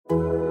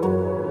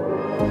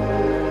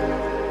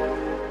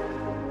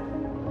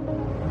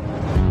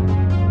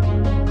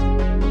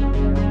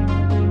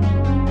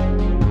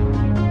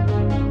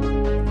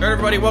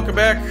everybody. Welcome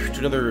back to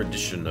another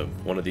edition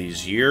of one of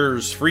these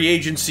years. Free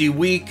agency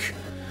week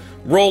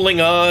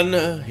rolling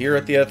on here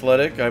at The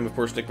Athletic. I'm, of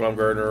course, Nick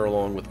Baumgartner,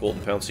 along with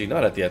Colton Pouncey,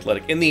 not at The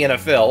Athletic, in the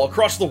NFL,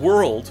 across the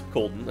world,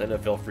 Colton,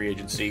 NFL free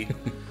agency.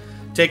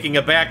 Taking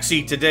a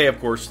backseat today, of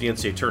course, the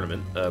NCAA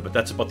tournament, but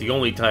that's about the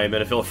only time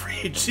NFL free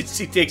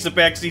agency takes a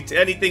backseat to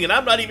anything, and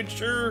I'm not even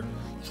sure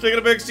it's taking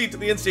a backseat to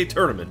the NCAA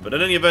tournament. But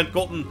in any event,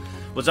 Colton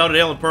was out at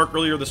Allen Park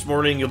earlier this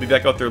morning. You'll be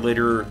back out there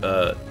later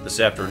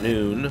this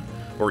afternoon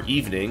or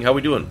evening. How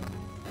we doing?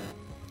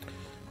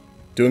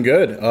 Doing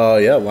good.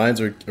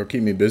 Lions are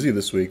keeping me busy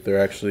this week. They're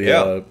actually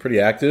pretty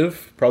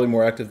active, probably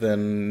more active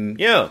than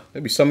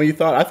maybe some of you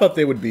thought. I thought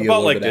they would be about a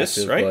little like bit this,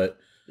 active, right?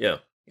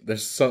 But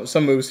there's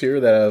some moves here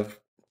that have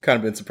kind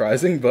of been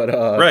surprising, but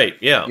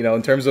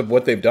in terms of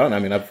what they've done, I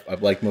mean,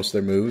 I've liked most of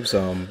their moves.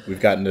 We've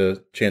gotten a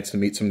chance to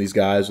meet some of these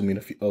guys. We'll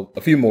meet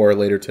a few more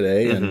later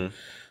today,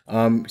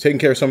 and taking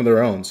care of some of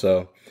their own.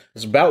 So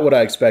it's about what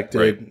I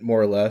expected, more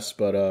or less.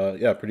 But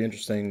pretty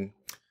interesting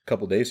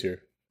couple days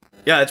here.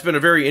 Yeah, it's been a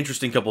very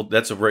interesting couple.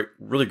 That's a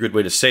really good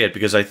way to say it,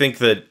 because I think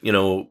that,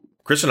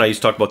 Chris and I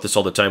used to talk about this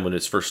all the time when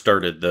it first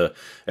started.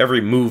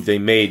 Every move they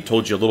made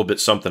told you a little bit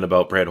something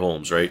about Brad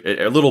Holmes, right?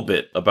 A little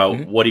bit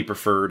about what he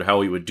preferred,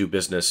 how he would do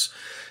business.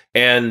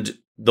 And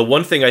the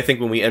one thing I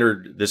think when we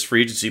entered this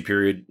free agency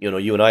period,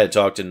 you and I had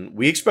talked, and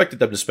we expected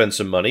them to spend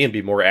some money and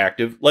be more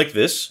active like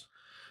this.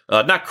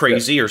 Not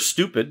crazy or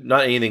stupid,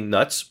 not anything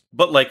nuts,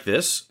 but like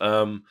this.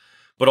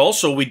 But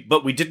also,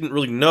 we didn't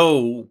really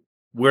know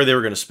where they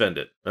were going to spend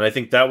it. And I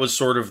think that was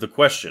sort of the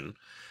question.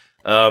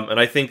 And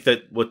I think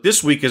that what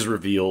this week has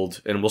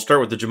revealed, and we'll start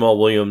with the Jamal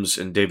Williams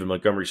and David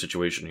Montgomery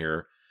situation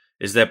here,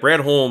 is that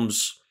Brad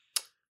Holmes,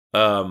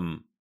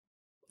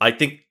 I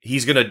think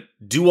he's going to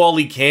do all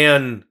he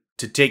can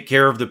to take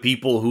care of the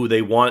people who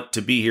they want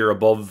to be here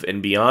above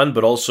and beyond,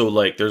 but also,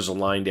 there's a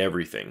line to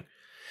everything.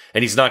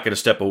 And he's not going to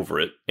step over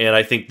it. And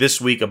I think this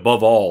week,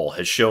 above all,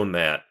 has shown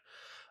that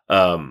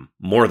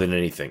more than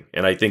anything.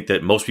 And I think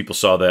that most people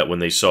saw that when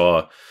they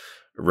saw,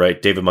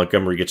 David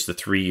Montgomery gets the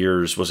 3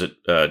 years, was it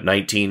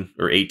 19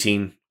 or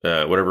 18?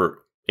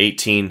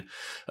 18.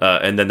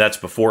 And then that's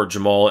before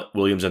Jamal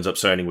Williams ends up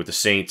signing with the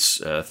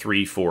Saints,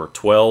 3 for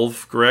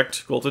 12,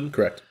 correct, Colton?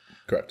 Correct.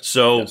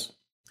 So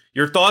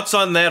your thoughts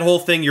on that whole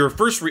thing,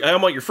 I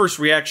want your first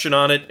reaction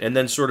on it, and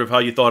then sort of how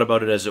you thought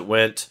about it as it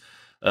went.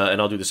 And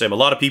I'll do the same. A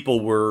lot of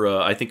people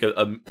were, I think,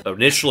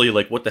 initially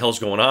like, what the hell's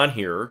going on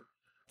here?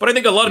 But I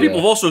think a lot of people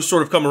have also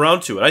sort of come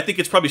around to it. I think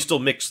it's probably still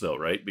mixed, though,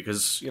 right?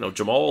 Because,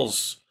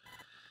 Jamal's,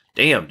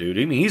 damn, dude.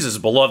 I mean, he's as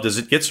beloved as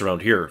it gets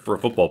around here for a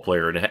football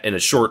player in a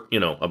short,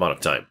 amount of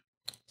time.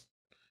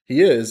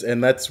 He is,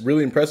 and that's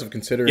really impressive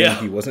considering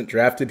he wasn't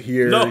drafted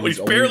here. No, he's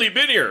barely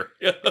been here.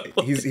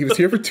 He was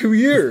here for 2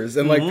 years,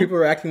 and people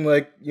are acting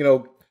like,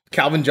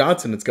 Calvin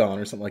Johnson is gone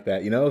or something like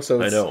that,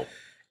 So I know.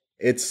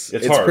 It's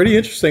pretty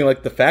interesting,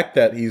 like the fact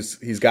that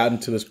he's gotten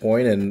to this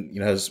point and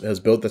has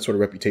built that sort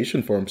of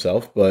reputation for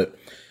himself. But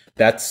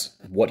that's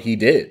what he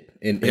did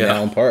in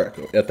Allen Park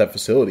at that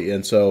facility.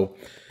 And so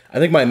I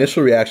think my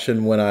initial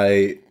reaction when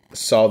I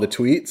saw the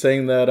tweet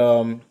saying that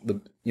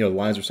the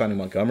Lions were signing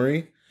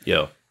Montgomery,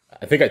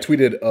 I think I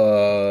tweeted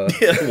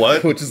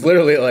what, which is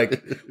literally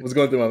was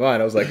going through my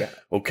mind. I was like,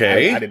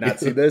 okay, I did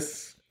not see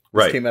this.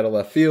 This came out of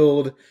left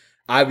field.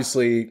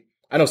 Obviously,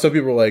 I know some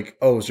people were like,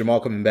 "Oh, is Jamal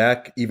coming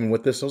back even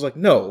with this?" I was like,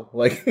 "No,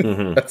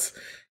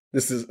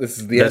 this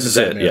is the end of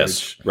that marriage."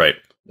 Yes, right.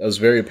 That was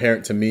very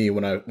apparent to me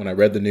when I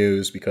read the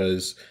news,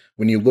 because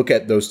when you look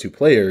at those two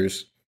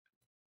players,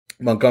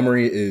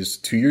 Montgomery is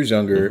 2 years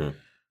younger.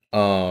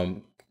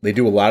 They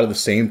do a lot of the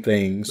same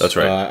things. That's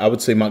right. I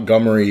would say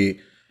Montgomery,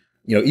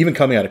 even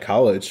coming out of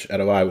college,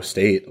 out of Iowa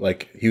State,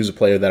 he was a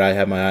player that I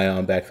had my eye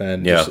on back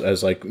then, just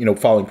as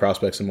following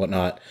prospects and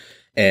whatnot,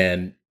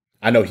 and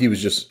I know he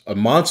was just a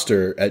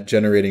monster at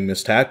generating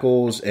missed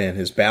tackles, and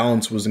his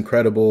balance was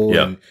incredible.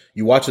 Yeah. And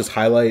you watch his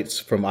highlights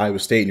from Iowa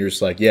State, and you're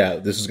just like, yeah,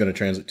 this is going to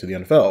translate to the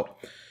NFL.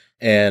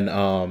 And,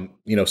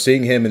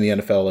 seeing him in the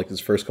NFL, his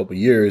first couple of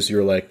years,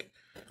 you're like,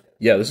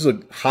 yeah, this is a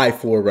high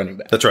floor running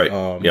back. That's right.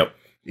 Yep.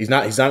 He's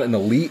not an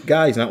elite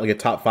guy. He's not like a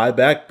top 5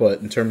 back, but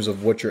in terms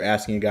of what you're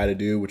asking a guy to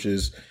do, which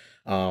is,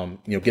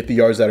 get the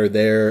yards that are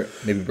there,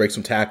 maybe break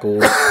some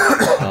tackles,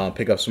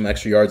 pick up some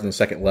extra yards in the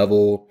second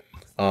level.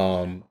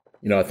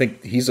 I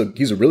think he's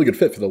a really good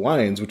fit for the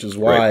Lions, which is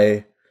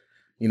why,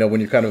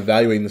 when you're kind of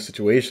evaluating the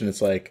situation,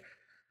 it's like,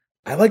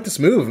 I like this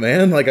move,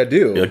 man. I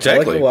do. Exactly. I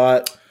like it a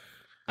lot.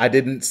 I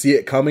didn't see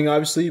it coming,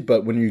 obviously,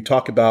 but when you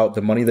talk about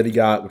the money that he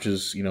got, which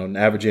is, an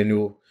average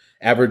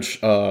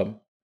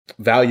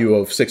value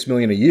of $6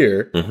 million a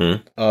year,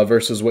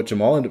 versus what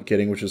Jamal ended up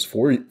getting, which is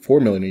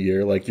 $4 million a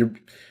year. You're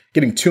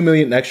getting $2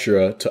 million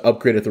extra to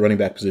upgrade at the running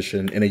back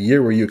position in a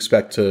year where you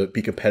expect to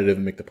be competitive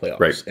and make the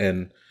playoffs. Right.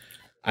 And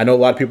I know a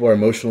lot of people are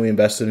emotionally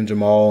invested in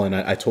Jamal, and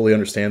I totally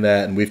understand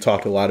that. And we've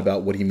talked a lot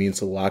about what he means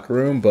to the locker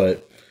room,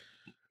 but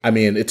I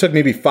mean, it took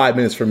maybe 5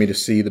 minutes for me to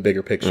see the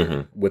bigger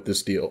picture with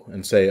this deal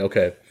and say,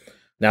 okay,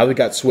 now they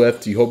got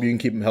Swift. You hope you can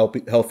keep him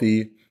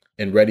healthy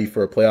and ready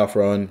for a playoff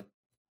run.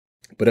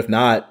 But if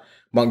not,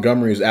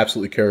 Montgomery is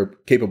absolutely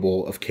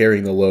capable of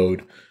carrying the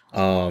load.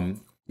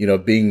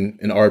 Being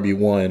an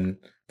RB1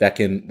 that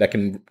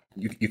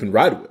you can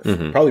ride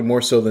with, probably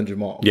more so than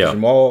Jamal. Yeah.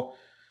 Jamal,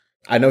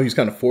 I know he's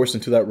kind of forced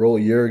into that role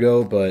a year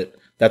ago, but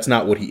that's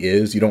not what he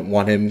is. You don't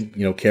want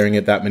him, carrying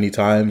it that many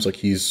times. Like,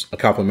 he's a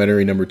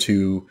complimentary number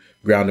 2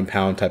 ground and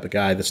pound type of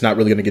guy that's not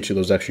really going to get you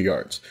those extra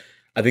yards.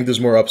 I think there's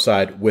more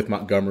upside with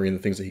Montgomery and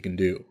the things that he can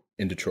do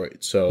in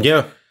Detroit. So,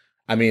 yeah,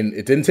 I mean,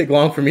 it didn't take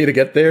long for me to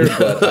get there,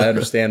 but I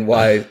understand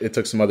why it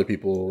took some other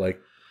people,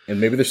 and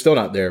maybe they're still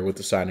not there with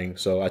the signing.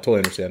 So I totally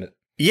understand it.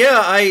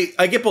 Yeah,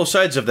 I get both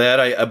sides of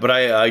that. But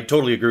I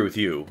totally agree with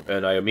you.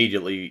 And I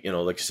immediately,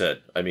 like you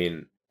said, I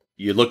mean,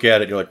 you look at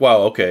it and you're like,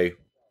 wow, okay.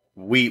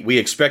 We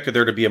expected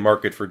there to be a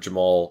market for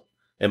Jamal,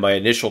 and my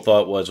initial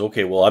thought was,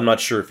 okay, well, I'm not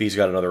sure if he's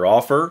got another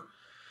offer,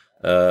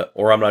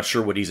 or I'm not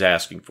sure what he's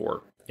asking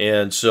for.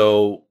 And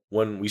so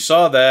when we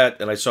saw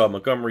that, and I saw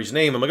Montgomery's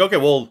name, I'm like, okay,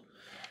 well,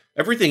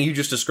 everything you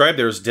just described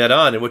there is dead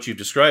on, and what you've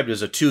described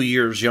is a 2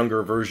 years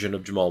younger version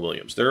of Jamal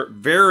Williams. They're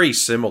very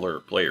similar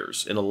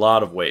players in a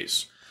lot of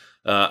ways.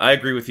 I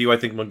agree with you. I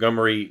think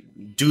Montgomery,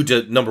 due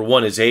to, number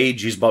one, his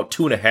age, he's about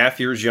 2.5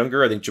 years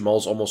younger. I think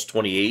Jamal's almost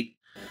 28.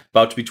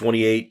 About to be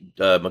 28.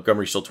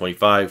 Montgomery's still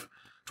 25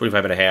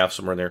 and a half,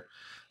 somewhere in there.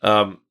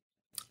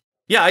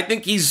 I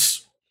think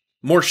he's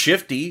more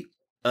shifty.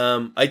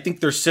 I think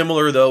they're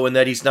similar, though, in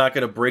that he's not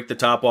going to break the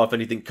top off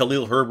anything.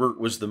 Khalil Herbert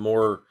was the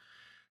more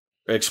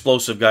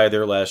explosive guy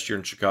there last year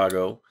in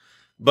Chicago.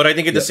 But I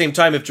think at the same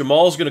time, if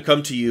Jamal's going to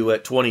come to you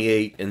at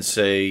 28 and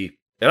say,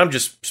 and I'm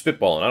just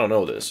spitballing, I don't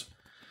know this,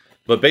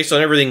 but based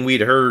on everything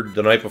we'd heard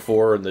the night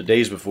before and the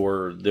days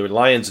before, the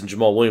Lions and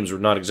Jamal Williams were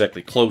not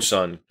exactly close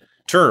on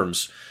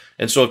terms.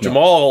 And so if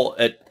Jamal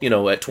at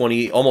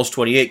 20, almost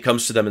 28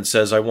 comes to them and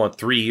says, I want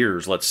 3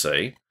 years, let's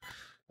say,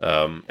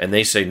 and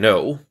they say,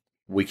 no,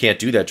 we can't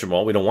do that,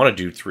 Jamal. We don't want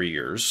to do 3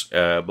 years,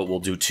 but we'll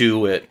do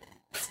 2 at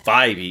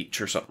 5 each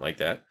or something like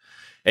that.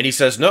 And he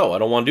says, no, I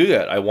don't want to do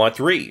that. I want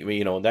 3. I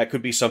mean, that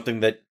could be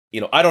something that,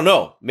 I don't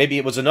know. Maybe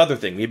it was another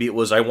thing. Maybe it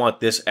was, I want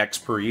this X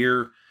per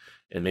year.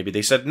 And maybe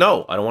they said,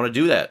 no, I don't want to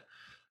do that.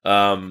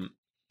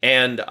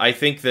 And I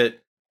think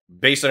that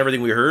based on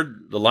everything we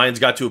heard, the Lions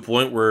got to a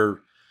point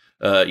where,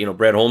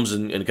 Brad Holmes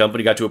and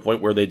company got to a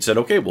point where they'd said,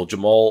 okay, well,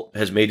 Jamal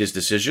has made his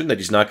decision that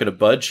he's not going to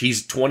budge.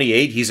 He's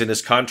 28. He's in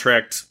his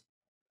contract,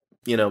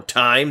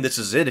 time. This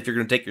is it if you're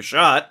going to take your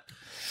shot.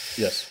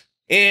 Yes.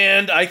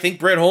 And I think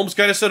Brad Holmes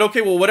kind of said,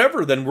 okay, well,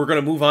 whatever. Then we're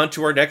going to move on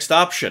to our next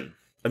option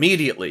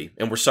immediately.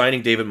 And we're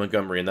signing David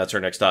Montgomery, and that's our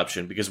next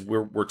option because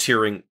we're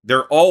tiering.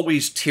 They're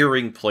always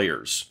tiering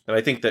players. And I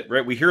think that,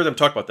 right, we hear them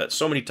talk about that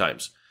so many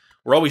times.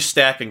 We're always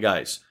stacking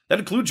guys. That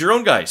includes your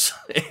own guys.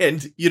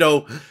 And,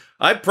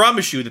 I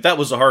promise you that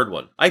was a hard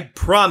one. I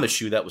promise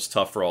you that was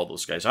tough for all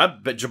those guys. I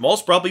bet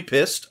Jamal's probably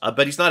pissed. I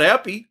bet he's not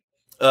happy.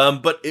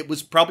 But it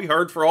was probably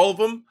hard for all of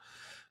them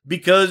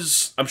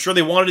because I'm sure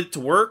they wanted it to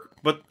work.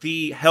 But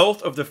the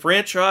health of the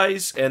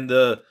franchise and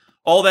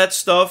all that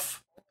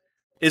stuff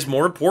is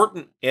more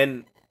important.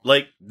 And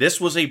this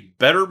was a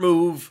better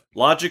move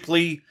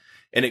logically.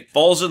 And it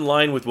falls in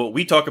line with what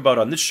we talk about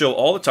on this show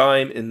all the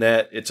time, in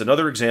that it's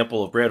another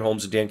example of Brad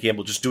Holmes and Dan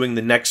Campbell just doing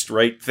the next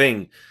right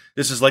thing.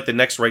 This is like the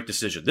next right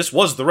decision. This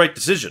was the right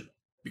decision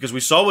because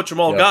we saw what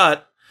Jamal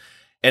got.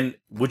 And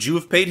would you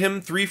have paid him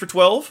 3 for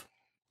 12?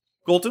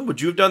 Colton, would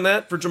you have done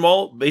that for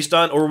Jamal based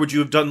on, or would you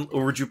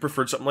have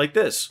preferred something like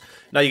this?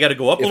 Now you got to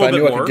go up a little bit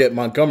more. If I knew I could get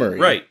Montgomery.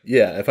 Right.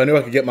 Yeah. If I knew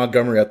I could get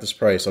Montgomery at this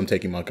price, I'm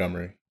taking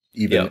Montgomery,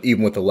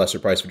 even with the lesser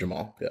price for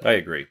Jamal. Yeah. I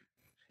agree.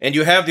 And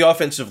you have the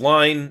offensive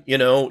line, you're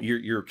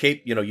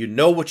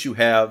what you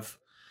have.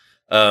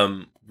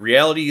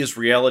 Reality is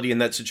reality in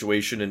that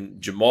situation. And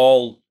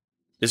Jamal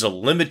is a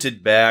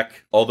limited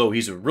back, although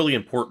he's a really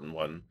important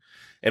one.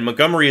 And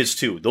Montgomery is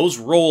too. Those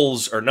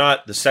roles are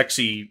not the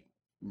sexy,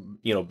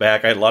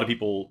 back. I had a lot of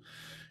people,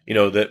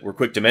 that were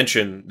quick to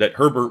mention that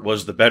Herbert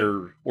was the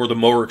better or the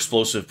more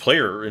explosive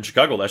player in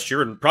Chicago last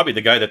year, and probably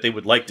the guy that they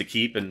would like to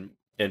keep and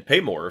pay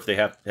more if they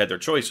had their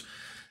choice.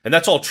 And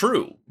that's all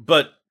true.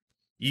 But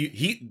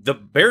the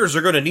Bears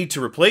are going to need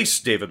to replace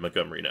David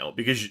Montgomery now,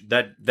 because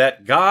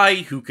that guy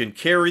who can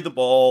carry the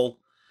ball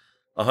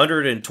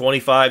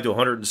 125 to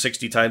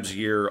 160 times a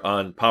year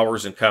on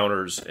powers and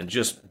counters and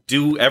just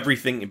do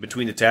everything in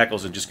between the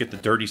tackles and just get the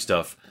dirty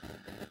stuff.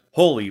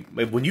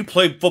 When you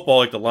play football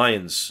like the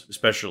Lions,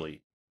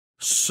 especially,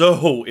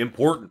 so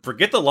important.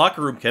 Forget the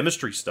locker room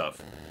chemistry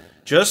stuff.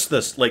 Just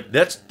this,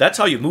 that's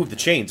how you move the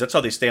chains. That's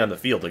how they stay on the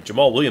field. Like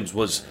Jamal Williams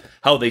was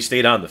how they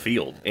stayed on the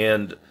field.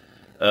 And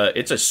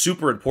it's a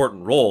super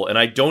important role. And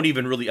I don't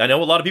even I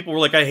know a lot of people were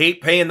like, I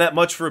hate paying that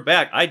much for a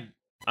back.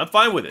 I'm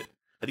fine with it.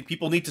 I think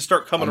people need to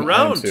start coming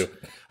around.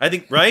 I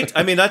think, right?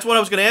 I mean, that's what I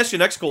was going to ask you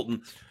next,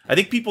 Colton. I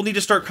think people need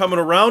to start coming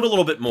around a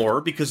little bit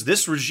more because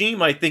this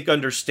regime, I think,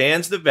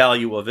 understands the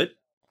value of it.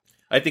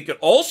 I think it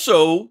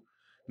also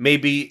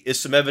maybe is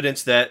some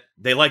evidence that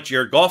they like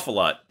Jared Goff a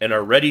lot and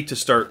are ready to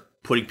start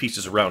putting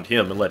pieces around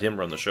him and let him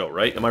run the show,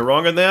 right? Am I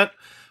wrong on that?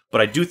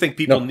 But I do think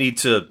people need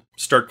to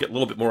start getting a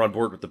little bit more on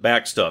board with the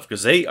back stuff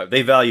because they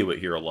value it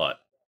here a lot.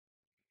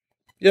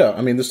 Yeah,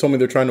 I mean, this told me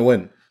they're trying to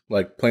win.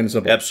 Like, plain and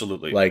simple.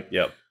 Absolutely. Like,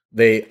 yeah.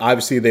 they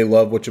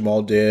love what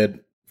Jamal did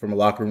from a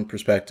locker room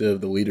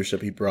perspective, the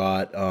leadership he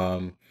brought,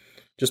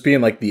 just being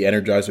like the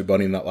Energizer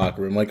Bunny in that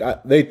locker room. Like,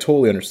 they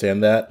totally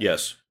understand that.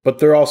 Yes. But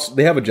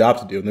they have a job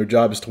to do, and their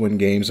job is to win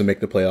games and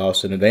make the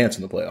playoffs and advance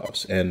in the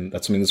playoffs. And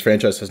that's something this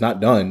franchise has not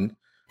done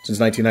since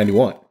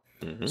 1991.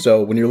 Mm-hmm.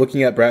 So when you're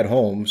looking at Brad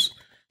Holmes,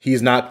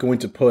 he's not going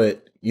to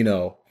put,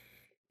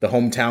 the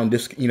hometown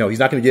disc. He's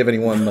not going to give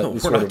anyone. No,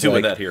 we're not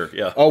doing that here.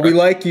 Yeah. Oh, we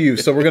like you,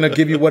 so we're going to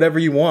give you whatever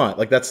you want.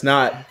 Like, that's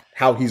not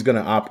how he's going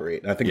to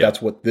operate. And I think that's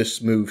what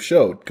this move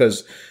showed.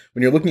 Because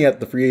when you're looking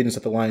at the free agents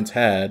that the Lions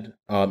had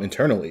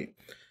internally,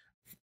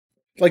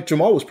 like,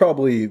 Jamal was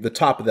probably the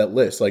top of that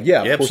list. Like,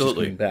 of course he's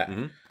coming back.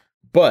 Mm-hmm.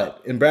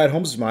 But in Brad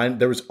Holmes' mind,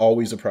 there was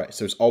always a price.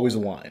 There's always a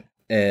line.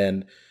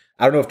 And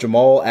I don't know if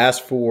Jamal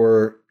asked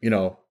for,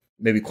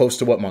 maybe close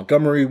to what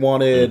Montgomery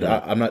wanted.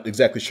 Mm-hmm. I'm not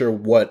exactly sure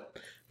what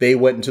they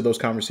went into those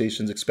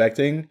conversations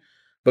expecting,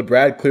 but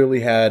Brad clearly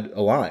had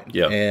a line.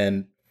 Yeah.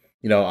 And,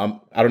 I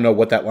don't know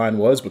what that line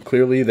was, but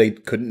clearly they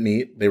couldn't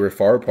meet. They were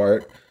far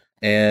apart.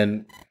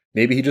 And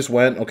maybe he just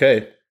went,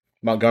 okay,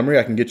 Montgomery,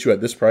 I can get you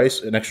at this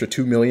price, an extra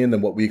 $2 million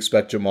than what we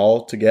expect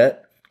Jamal to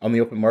get on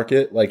the open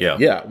market. Like,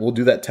 we'll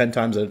do that 10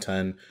 times out of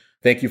 10.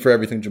 Thank you for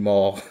everything,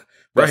 Jamal.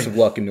 Best of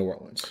luck in New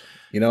Orleans.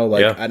 And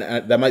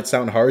that might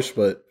sound harsh,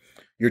 but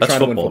you're trying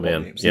to win football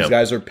games. These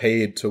guys are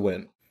paid to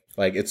win.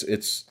 Like, it's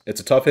a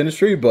tough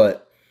industry,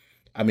 but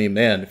I mean,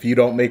 man, if you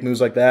don't make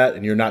moves like that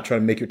and you're not trying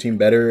to make your team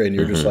better and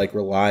you're just like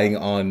relying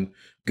on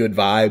good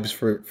vibes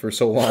for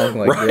so long,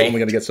 like you're only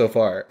going to get so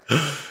far.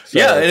 So,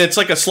 and it's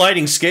like a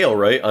sliding scale,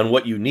 right, on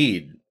what you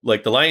need.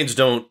 Like, the Lions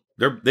don't.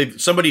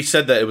 Somebody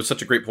said that, it was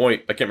such a great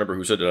point. I can't remember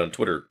who said it on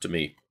Twitter to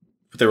me,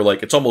 but they were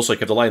like, it's almost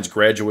like if the Lions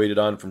graduated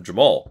on from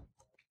Jamal,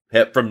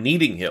 from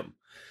needing him,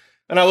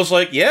 and I was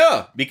like,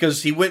 yeah,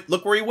 because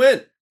look where he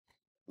went.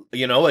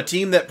 A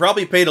team that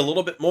probably paid a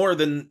little bit more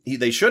than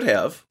they should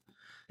have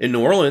in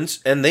New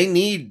Orleans, and they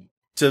need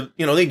a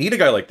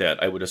guy like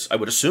that. I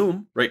would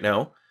assume right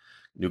now,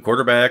 new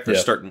quarterback. They're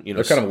starting.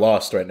 They're kind of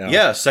lost right now.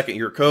 Yeah, second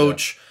year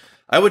coach. Yeah.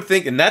 I would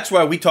think, and that's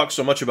why we talk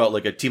so much about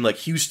like a team like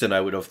Houston. I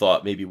would have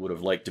thought maybe would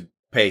have liked to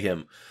pay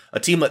him, a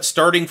team that's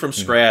starting from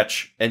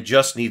scratch and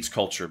just needs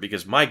culture.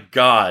 Because my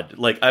God,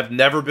 like, I've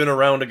never been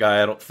around a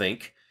guy, I don't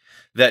think,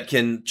 that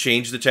can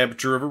change the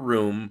temperature of a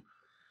room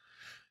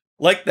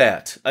like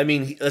that. I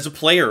mean, as a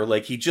player,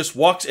 like, he just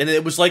walks, and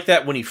it was like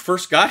that when he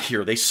first got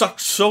here. They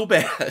sucked so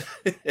bad,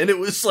 and it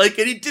was like,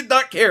 and he did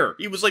not care.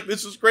 He was like,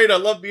 "This is great. I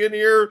love being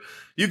here.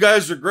 You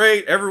guys are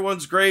great.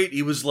 Everyone's great."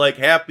 He was like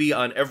happy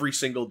on every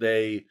single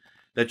day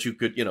that you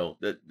could,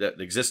 that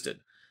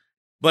existed.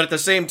 But at the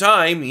same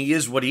time, he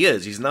is what he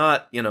is. He's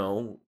not,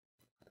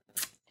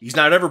 he's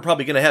not ever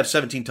probably going to have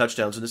 17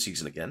 touchdowns in the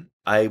season again.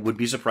 I would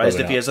be surprised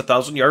if he has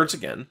 1,000 yards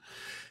again.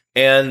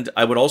 And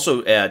I would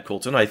also add,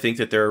 Colton, I think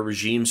that there are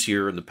regimes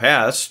here in the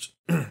past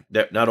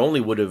that not only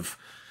would have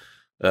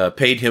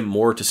paid him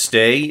more to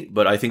stay,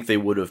 but I think they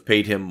would have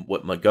paid him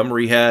what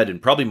Montgomery had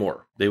and probably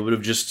more. They would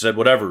have just said,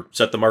 whatever,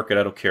 set the market,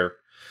 I don't care.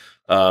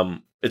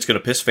 It's going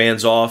to piss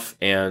fans off,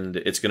 and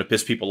it's going to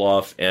piss people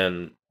off,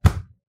 and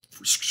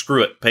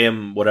screw it, pay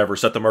him whatever,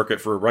 set the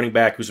market for a running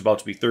back who's about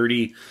to be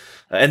 30.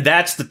 And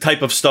that's the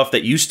type of stuff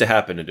that used to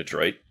happen in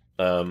Detroit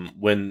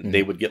when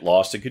they would get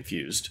lost and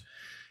confused.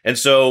 And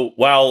so,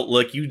 while,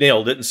 like, you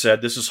nailed it and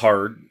said this is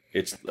hard,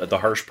 it's the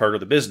harsh part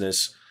of the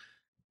business,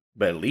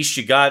 but at least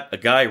you got a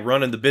guy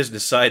running the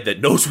business side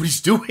that knows what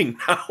he's doing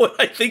now. And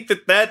I think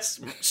that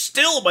that's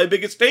still my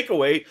biggest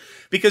takeaway,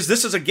 because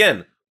this is,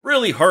 again,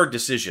 really hard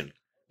decision.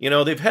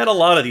 They've had a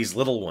lot of these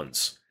little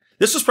ones.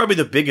 This is probably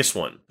the biggest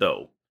one,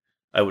 though,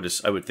 I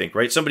would think,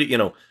 right? Somebody,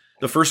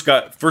 the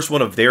first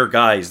one of their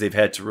guys they've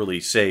had to really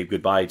say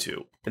goodbye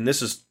to. And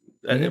this is,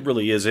 it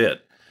really is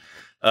it.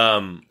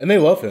 And they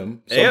love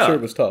him, so I'm sure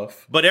it was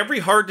tough. But every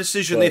hard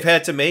decision they've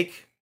had to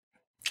make,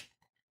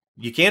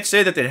 you can't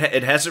say that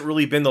it hasn't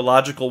really been the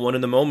logical one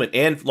in the moment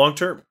and long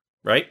term,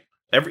 right?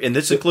 And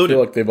this included. I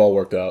feel like they've all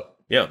worked out.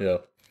 Yeah.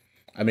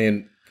 I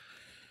mean,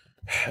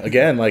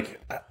 again, like,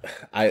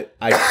 I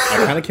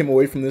kind of came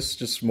away from this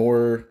just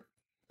more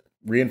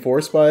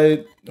reinforced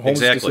by Holmes'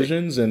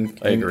 decisions and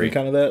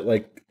kind of that,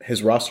 like,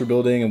 his roster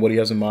building and what he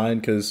has in mind.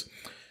 Because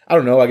I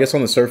don't know, I guess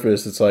on the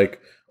surface it's like,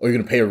 oh, you're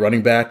going to pay a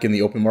running back in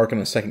the open market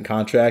on a second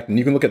contract, and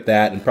you can look at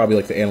that and probably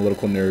like the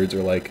analytical nerds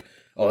are like,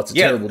 oh, that's a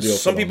terrible deal.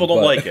 Some people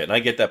don't like it, and I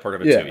get that part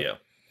of it too. Yeah,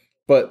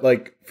 but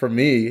like, for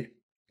me,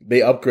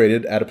 they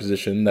upgraded at a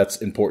position that's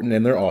important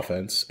in their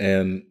offense,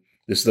 and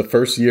this is the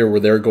first year where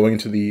they're going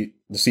into the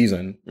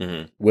season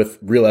with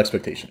real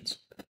expectations.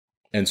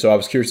 And so I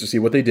was curious to see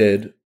what they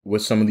did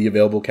with some of the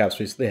available cap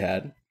space that they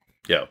had.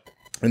 Yeah,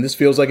 and this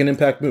feels like an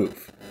impact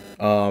move.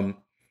 Even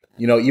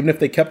if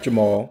they kept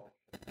Jamal,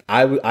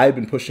 I've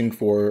been pushing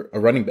for a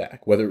running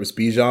back, whether it was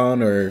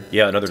Bijan or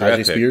another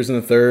Tyjae Spears in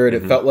the third.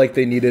 It felt like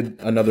they needed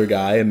another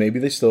guy, and maybe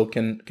they still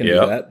can do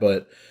that,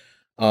 but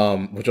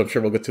which I'm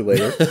sure we'll get to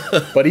later.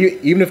 But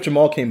even if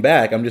Jamal came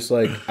back, I'm just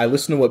like, I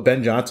listened to what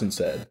Ben Johnson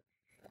said,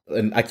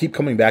 and I keep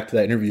coming back to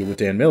that interview with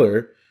Dan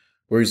Miller,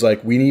 where he's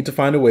like, we need to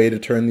find a way to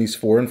turn these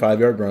 4 and 5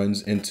 yard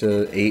runs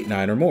into 8,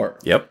 9 or more.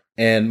 Yep.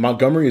 And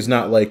Montgomery is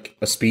not like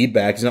a speed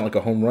back. He's not like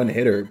a home run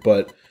hitter,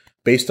 but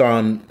based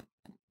on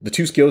the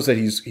two skills that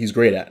he's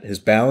great at, his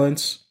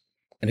balance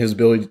and his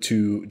ability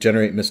to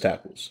generate missed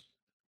tackles.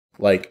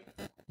 Like,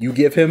 you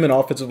give him an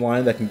offensive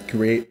line that can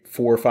create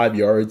 4 or 5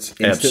 yards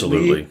instantly.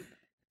 Absolutely.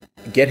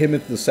 Get him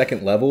into the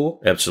second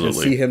level.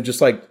 Absolutely. And see him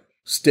just like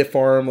stiff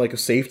arm like a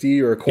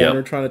safety or a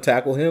corner trying to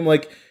tackle him.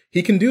 Like,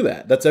 he can do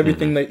that. That's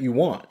everything that you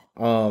want.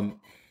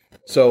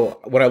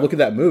 So when I look at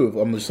that move,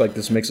 I'm just like,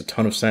 this makes a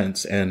ton of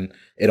sense, and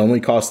it only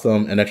cost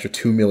them an extra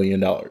 $2 million.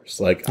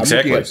 Like, I'm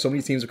looking at so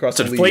many teams across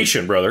the league. It's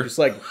inflation, brother. Just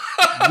like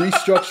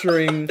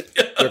restructuring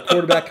their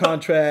quarterback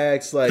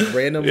contracts, like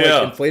random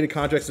like inflated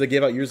contracts that they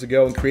gave out years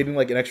ago, and creating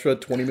like an extra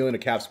 $20 million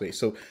of cap space.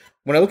 So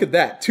when I look at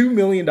that, $2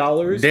 million,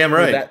 damn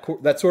right,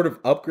 that sort of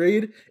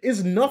upgrade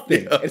is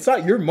nothing. Yeah. It's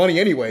not your money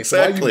anyway. So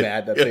why are you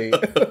mad that they?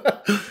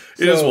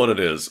 It is what it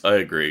is. I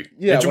agree.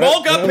 Yeah, and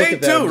Jamal got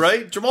paid too,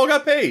 right? Jamal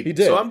got paid. He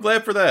did. So I'm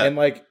glad for that. And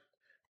like,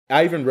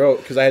 I even wrote,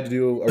 because I had to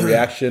do a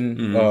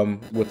reaction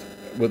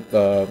with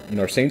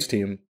our Saints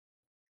team,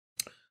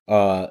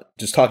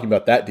 just talking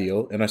about that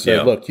deal, and I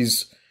said, look,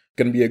 he's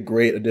going to be a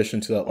great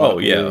addition to that locker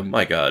room.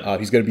 My God.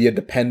 He's going to be a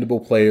dependable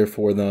player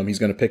for them. He's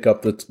going to pick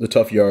up the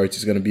tough yards.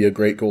 He's going to be a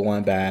great goal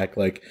line back.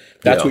 Like,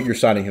 that's what you're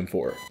signing him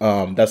for.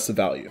 That's the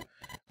value.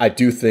 I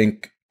do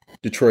think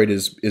Detroit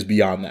is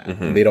beyond that.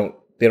 And they don't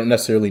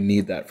necessarily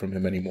need that from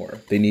him anymore.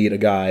 They need a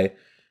guy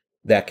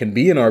that can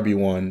be an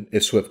RB1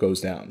 if Swift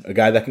goes down. A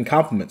guy that can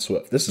complement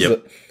Swift. This is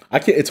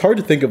it's hard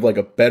to think of like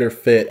a better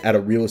fit at a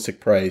realistic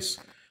price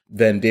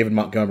than David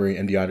Montgomery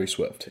and DeAndre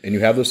Swift. And you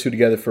have those two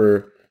together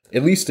for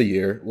at least a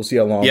year. We'll see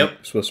how long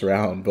Swift's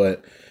around.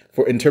 But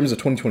in terms of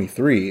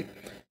 2023,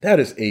 that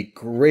is a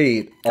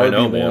great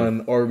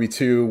RB1,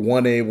 RB2,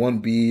 1A,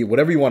 1B,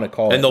 whatever you want to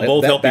call it. And they'll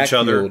both help each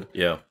other.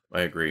 Yeah,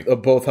 I agree. They'll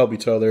both help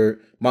each other.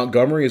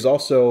 Montgomery is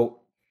also,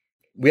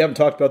 we haven't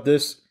talked about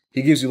this,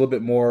 he gives you a little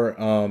bit more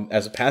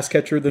as a pass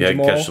catcher than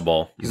Jamal. He can catch the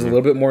ball. He's a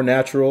little bit more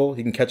natural.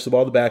 He can catch the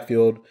ball in the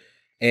backfield.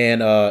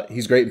 And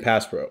he's great in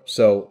pass pro.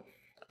 So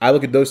I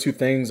look at those two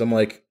things. I'm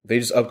like, they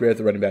just upgraded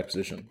the running back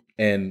position.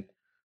 And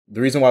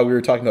the reason why we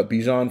were talking about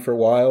Bijan for a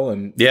while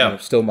and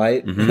still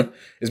might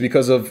is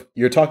because of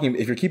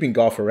if you're keeping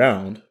Goff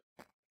around,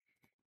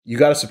 you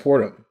got to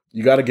support him.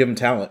 You got to give him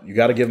talent. You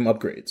got to give him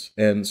upgrades.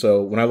 And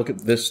so when I look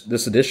at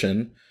this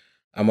edition,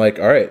 I'm like,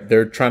 all right,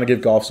 they're trying to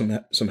give Goff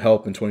some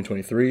help in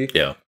 2023.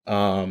 Yeah.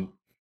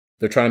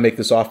 They're trying to make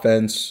this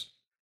offense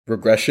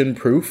regression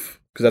proof,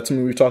 because that's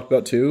something we've talked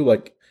about too.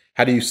 Like,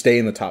 how do you stay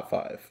in the top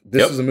 5?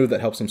 This is a move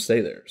that helps them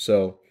stay there.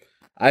 So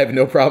I have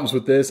no problems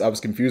with this. I was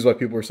confused why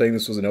people were saying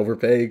this was an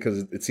overpay, because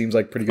it seems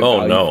like pretty good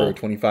value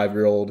for a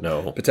 25-year-old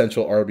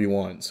potential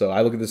RB1. So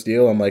I look at this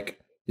deal, I'm like,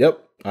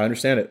 yep, I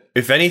understand it.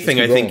 If anything,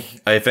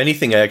 I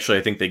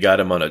think they got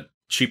him on a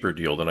cheaper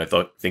deal than I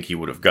think he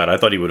would have got. I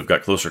thought he would have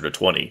got closer to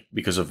 20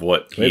 because of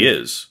what he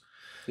is.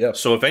 Yeah.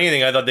 So if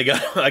anything, I thought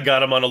I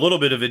got him on a little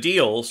bit of a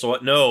deal. So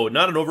no,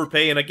 not an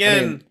overpay. And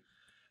again,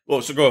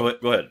 so go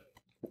ahead.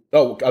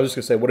 Oh, I was just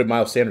gonna say, what did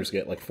Miles Sanders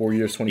get? Like 4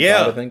 years,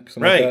 25, I think,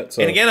 something like that.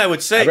 So, and again, I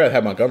would say I'd rather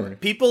have Montgomery.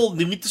 People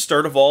need to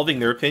start evolving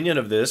their opinion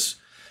of this,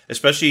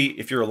 especially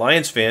if you're a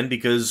Lions fan,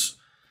 because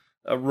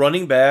a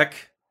running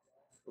back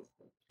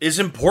is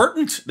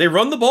important. They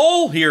run the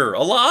ball here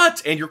a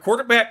lot, and your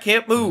quarterback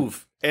can't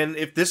move. And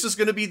if this is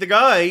going to be the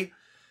guy,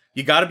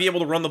 you got to be able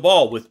to run the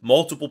ball with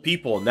multiple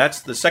people. And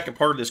that's the second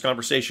part of this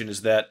conversation,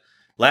 is that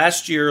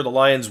last year the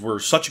Lions were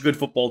such a good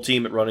football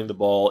team at running the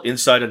ball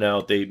inside and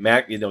out. They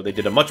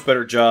did a much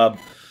better job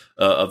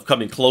of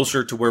coming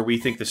closer to where we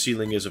think the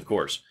ceiling is, of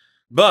course.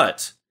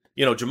 But,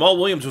 Jamal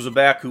Williams was a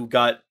back who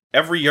got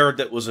every yard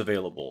that was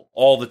available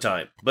all the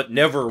time, but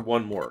never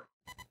one more,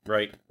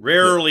 right?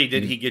 Rarely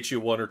did he get you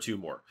 1 or 2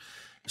 more.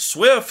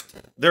 Swift,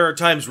 there are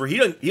times where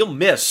he'll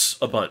miss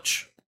a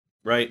bunch.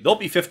 Right, there'll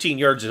be 15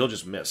 yards that he'll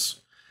just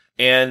miss,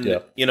 and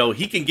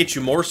he can get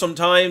you more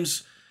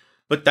sometimes.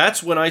 But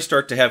that's when I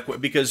start to have,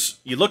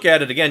 because you look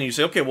at it again, and you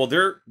say, okay, well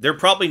there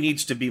probably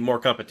needs to be more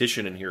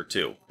competition in here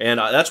too, and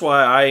that's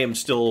why I'm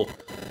still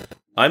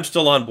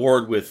on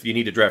board with you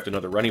need to draft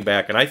another running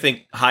back, and I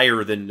think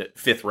higher than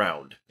 5th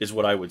round is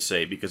what I would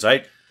say, because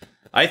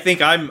I think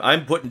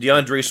I'm putting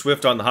DeAndre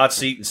Swift on the hot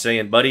seat and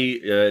saying, buddy,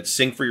 it's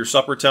sing for your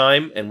supper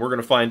time, and we're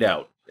going to find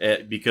out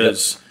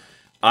because. Yep.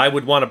 I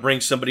would want to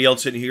bring somebody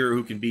else in here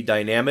who can be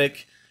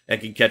dynamic and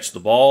can catch the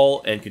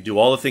ball and can do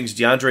all the things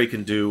DeAndre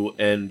can do,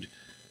 and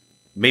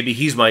maybe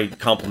he's my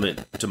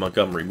complement to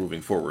Montgomery moving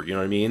forward, you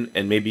know what I mean?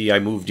 And maybe I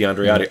move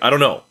DeAndre out of, I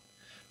don't know.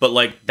 But,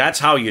 like, that's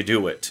how you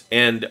do it.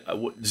 And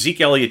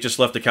Zeke Elliott just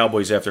left the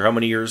Cowboys after how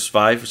many years?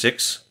 5,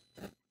 6?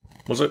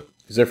 Was it?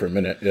 He's there for a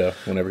minute,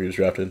 whenever he was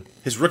drafted.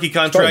 His rookie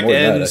contract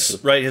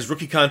ends, right? His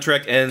rookie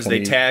contract ends, 20.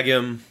 They tag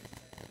him,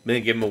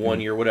 they give him a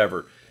 1 year,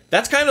 whatever.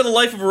 That's kind of the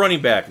life of a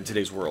running back in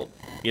today's world.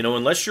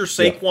 Unless you're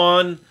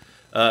Saquon,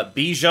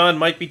 Bijan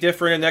might be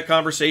different in that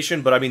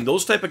conversation, but I mean,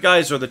 those type of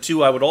guys are the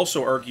two I would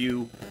also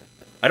argue.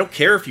 I don't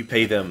care if you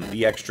pay them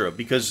the extra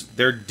because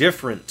they're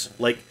different.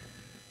 Like,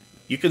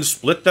 You can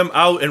split them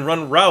out and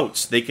run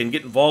routes. They can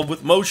get involved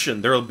with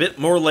motion. They're a bit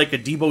more like a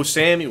Deebo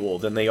Samuel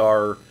than they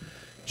are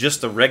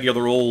just a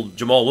regular old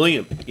Jamal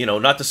Williams.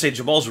 Not to say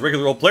Jamal's a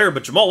regular old player,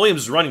 but Jamal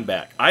Williams is running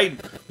back.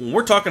 When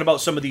we're talking about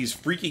some of these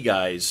freaky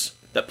guys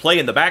that play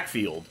in the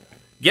backfield,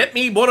 get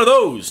me one of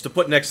those to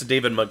put next to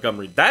David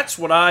Montgomery. That's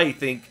what I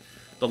think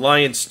the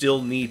Lions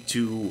still need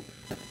to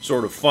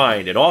sort of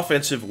find, an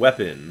offensive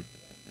weapon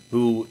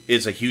who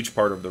is a huge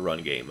part of the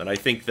run game. And I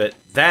think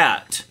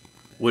that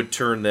would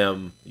turn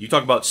them, you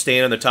talk about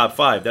staying in the top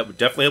 5, that would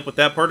definitely help with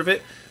that part of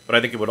it, but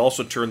I think it would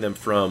also turn them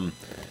from,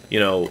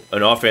 an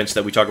offense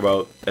that we talk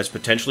about as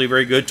potentially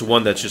very good to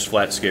one that's just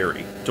flat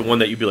scary, to one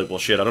that you'd be like, well,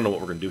 shit, I don't know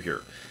what we're going to do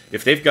here.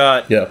 If they've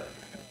got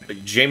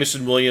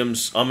Jameson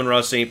Williams,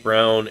 Amon-Ra St.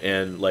 Brown,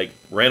 and like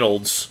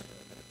Reynolds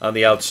on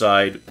the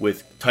outside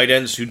with tight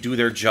ends who do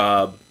their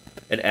job,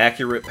 an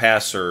accurate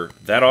passer,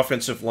 that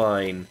offensive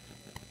line,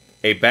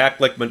 a back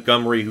like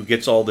Montgomery who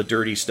gets all the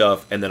dirty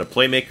stuff, and then a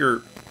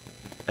playmaker.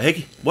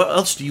 Hey, what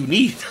else do you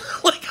need?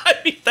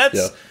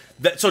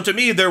 So to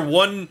me,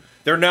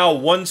 they're now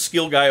one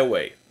skill guy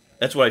away.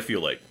 That's what I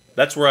feel like.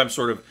 That's where I'm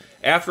sort of,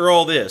 after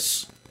all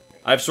this,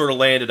 I've sort of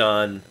landed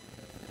on,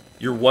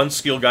 you're one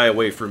skill guy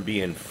away from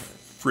being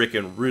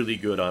freaking really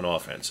good on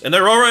offense. And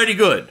they're already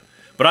good.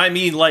 But I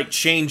mean like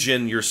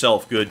changing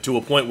yourself good to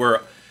a point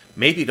where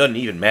maybe it doesn't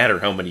even matter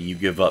how many you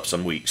give up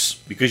some weeks,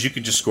 because you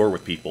could just score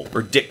with people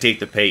or dictate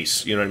the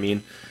pace, you know what I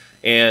mean?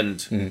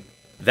 And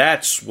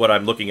that's what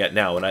I'm looking at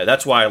now, and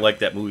that's why I like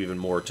that move even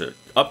more, to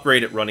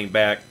upgrade at running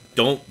back.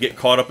 Don't get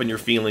caught up in your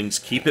feelings.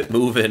 Keep it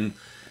moving.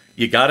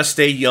 You got to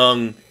stay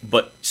young,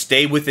 but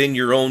stay within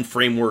your own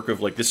framework of,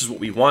 like, this is what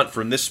we want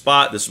from this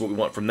spot, this is what we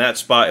want from that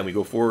spot, and we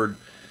go forward.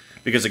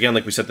 Because, again,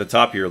 like we said at the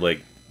top here,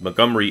 like,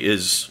 Montgomery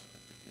is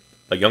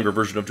a younger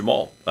version of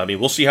Jamal. I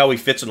mean, we'll see how he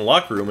fits in the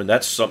locker room, and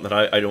that's something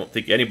that I don't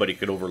think anybody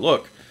could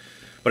overlook.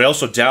 But I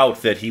also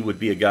doubt that he would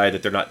be a guy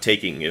that they're not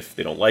taking if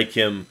they don't like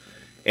him.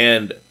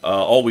 And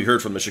all we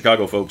heard from the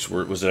Chicago folks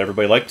was that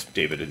everybody liked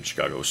David in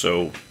Chicago.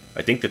 So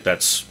I think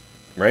that's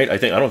right. I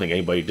don't think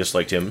anybody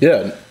disliked him.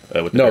 Yeah.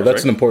 With the no, Bears, that's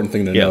right? an important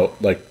thing to note.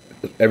 Like,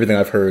 everything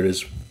I've heard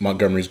is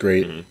Montgomery's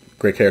great,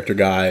 great character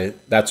guy.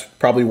 That's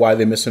probably why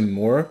they miss him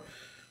more.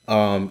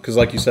 Because,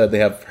 like you said, they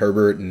have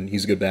Herbert, and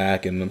he's a good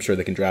back, and I'm sure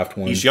they can draft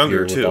one. He's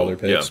younger with too. all their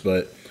picks,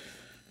 but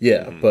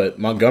but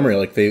Montgomery,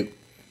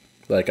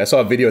 like I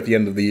saw a video at the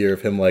end of the year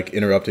of him like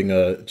interrupting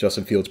a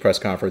Justin Fields press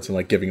conference and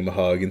like giving him a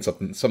hug and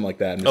something like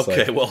that. And it's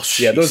okay, like, well,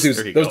 those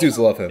dudes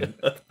love him.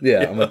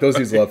 Yeah, I'm like, those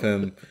dudes love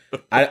him.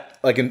 I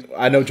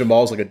know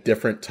Jamal's like a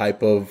different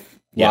type of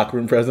locker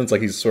room presence.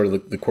 Like, he's sort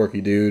of the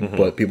quirky dude,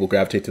 but people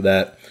gravitate to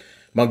that.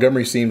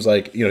 Montgomery seems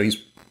like, he's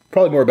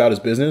probably more about his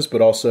business,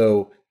 but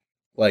also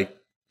like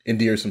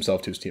endears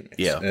himself to his teammates.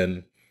 Yeah,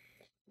 and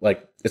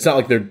like, it's not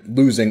like they're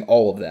losing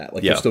all of that.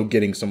 Like, they're still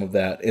getting some of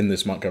that in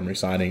this Montgomery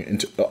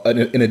signing,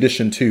 in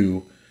addition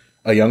to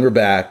a younger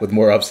back with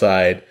more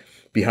upside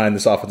behind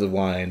this offensive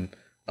line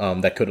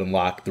that could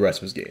unlock the rest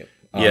of his game.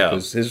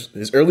 Because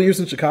his early years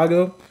in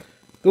Chicago,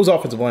 those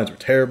offensive lines were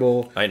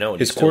terrible. I know.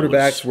 His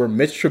quarterbacks were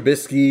Mitch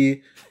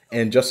Trubisky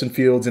and Justin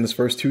Fields in his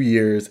first 2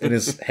 years, and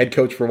his head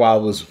coach for a while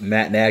was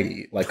Matt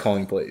Nagy, like,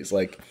 calling plays.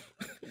 Like,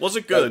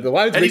 wasn't good. The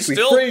Lions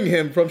basically freeing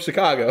him from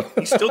Chicago.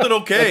 He still did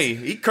okay.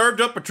 He carved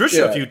up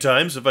Patricia a few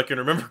times, if I can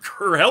remember,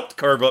 or helped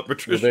carve up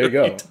Patricia. Well,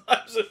 there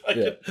you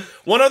go.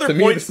 One other to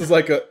point. Me, this is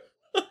like a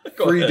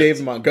free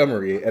David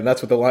Montgomery, and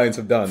that's what the Lions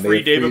have done.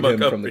 They've freed him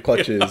from the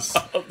clutches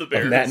of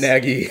Matt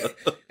Nagy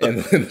and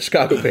the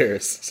Chicago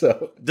Bears.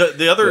 So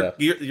the other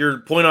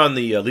your point on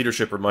the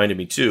leadership reminded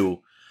me too,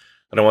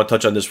 and I want to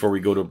touch on this before we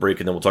go to a break,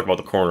 and then we'll talk about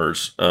the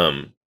corners.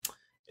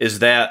 Is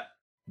that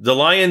the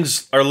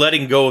Lions are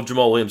letting go of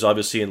Jamal Williams,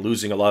 obviously, and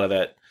losing a lot of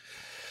that,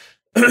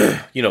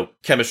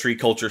 chemistry,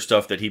 culture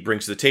stuff that he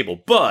brings to the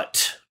table.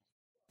 But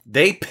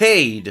they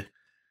paid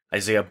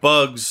Isaiah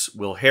Buggs,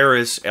 Will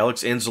Harris,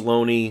 Alex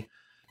Anzalone.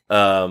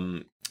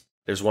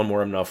 There's one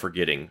more I'm now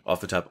forgetting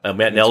off the top.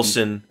 Matt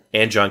Nelson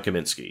and John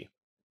Kaminsky.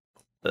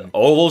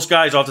 All those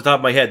guys off the top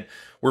of my head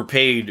were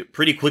paid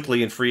pretty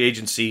quickly in free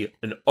agency,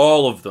 and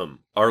all of them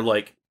are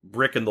like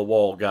brick in the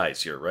wall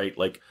guys here, right?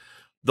 Like,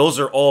 those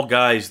are all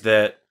guys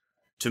that,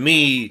 to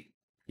me,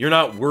 you're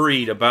not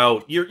worried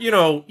about.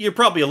 You're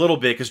probably a little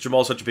bit because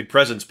Jamal's such a big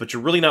presence, but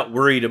you're really not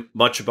worried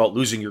much about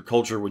losing your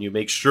culture when you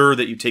make sure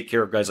that you take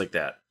care of guys like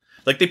that.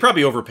 Like, they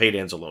probably overpaid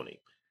Anzalone.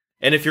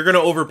 And if you're going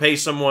to overpay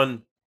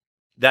someone,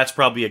 that's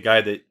probably a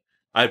guy that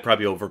I'd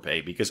probably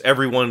overpay because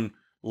everyone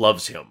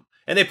loves him.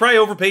 And they probably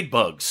overpaid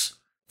Buggs,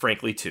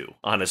 frankly, too,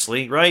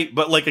 honestly, right?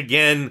 But, like,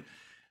 again,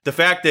 the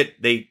fact that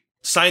they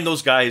signed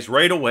those guys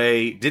right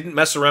away, didn't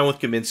mess around with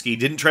Kaminsky,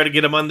 didn't try to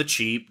get him on the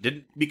cheap,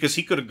 didn't, because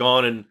he could have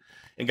gone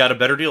and got a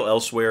better deal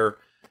elsewhere.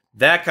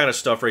 That kind of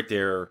stuff right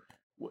there,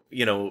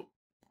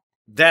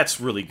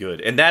 that's really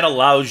good. And that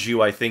allows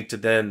you, I think, to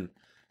then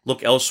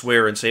look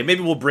elsewhere and say,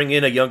 maybe we'll bring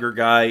in a younger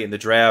guy in the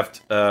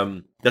draft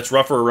that's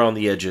rougher around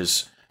the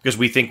edges because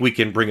we think we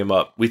can bring him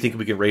up. We think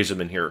we can raise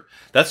him in here.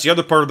 That's the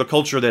other part of the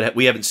culture that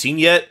we haven't seen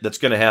yet that's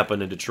going to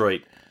happen in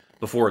Detroit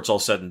before it's all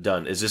said and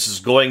done, is this is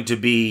going to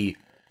be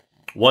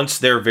once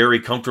they're very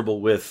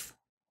comfortable with,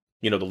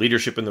 the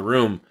leadership in the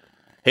room,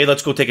 hey,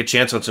 let's go take a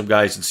chance on some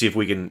guys and see if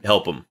we can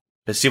help them.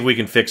 And see if we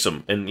can fix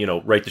them and,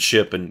 right the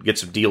ship and get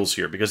some deals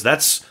here, because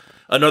that's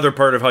another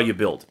part of how you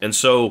build. And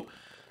so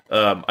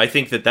I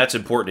think that that's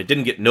important. It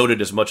didn't get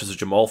noted as much as the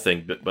Jamal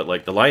thing, but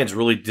like the Lions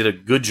really did a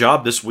good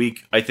job this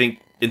week, I think,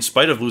 in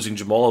spite of losing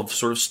Jamal, of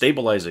sort of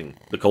stabilizing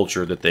the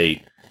culture that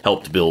they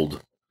helped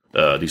build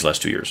these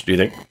last 2 years. Do you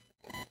think?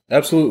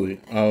 Absolutely.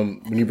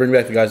 When you bring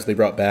back the guys that they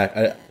brought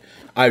back,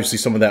 obviously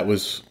some of that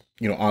was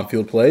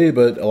on-field play,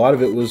 but a lot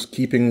of it was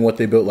keeping what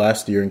they built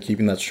last year and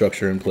keeping that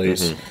structure in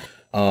place.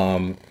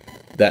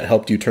 That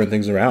helped you turn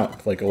things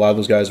around. Like a lot of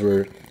those guys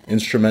were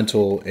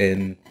instrumental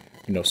in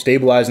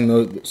stabilizing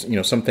those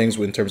some things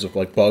in terms of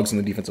like bugs in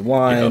the defensive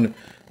line.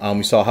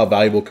 We saw how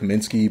valuable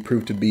Kaminsky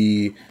proved to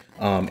be.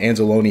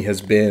 Anzalone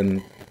has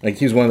been like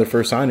he was one of the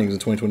first signings in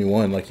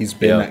 2021. Like he's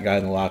been that guy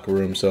in the locker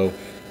room. So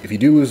if you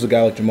do lose a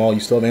guy like Jamal, you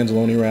still have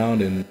Anzalone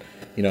around, and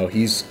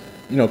he's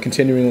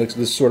continuing like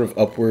this sort of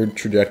upward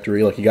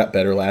trajectory. Like he got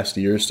better last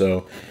year,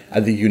 so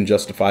I think you can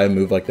justify a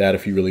move like that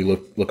if you really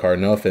look hard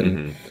enough,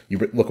 and you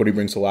look what he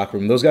brings to the locker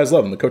room. Those guys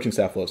love him. The coaching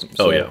staff loves him.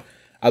 So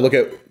I look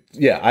at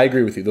I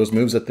agree with you. Those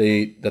moves that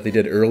they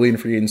did early in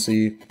free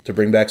agency to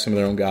bring back some of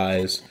their own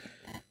guys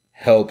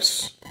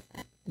helps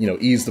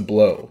ease the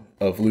blow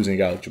of losing a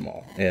guy like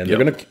Jamal, and they're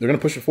gonna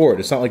push it forward.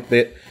 It's not like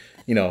that.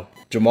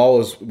 Jamal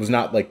was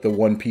not like the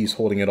one piece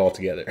holding it all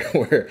together.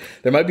 Where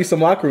there might be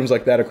some locker rooms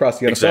like that across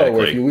the NFL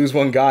where if you lose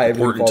one guy,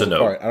 everything falls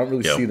apart. I don't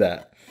really see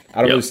that.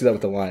 I don't really see that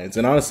with the Lions.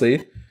 And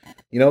honestly,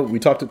 we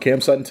talked to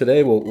Cam Sutton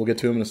today. We'll get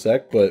to him in a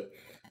sec, but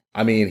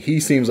I mean, he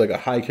seems like a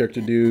high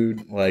character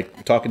dude.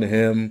 Like talking to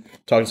him,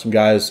 talking to some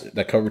guys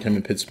that covered him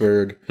in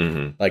Pittsburgh,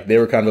 like they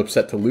were kind of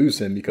upset to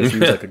lose him because he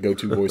was like a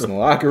go-to voice in the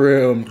locker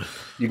room.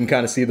 You can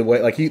kind of see the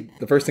way, like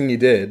the first thing he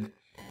did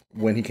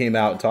when he came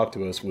out and talked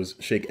to us was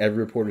shake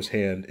every reporter's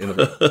hand in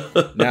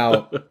the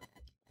Now,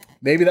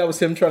 maybe that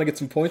was him trying to get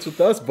some points with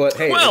us, but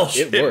hey, it worked.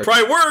 It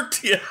probably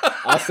worked. Yeah,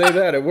 I'll say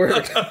that it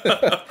worked.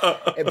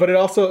 But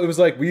it was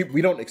like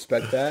we don't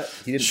expect that.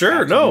 He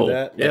didn't do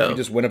that. Like, he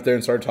just went up there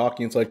and started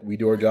talking. It's like we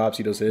do our jobs,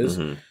 he does his.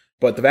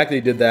 But the fact that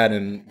he did that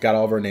and got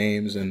all of our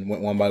names and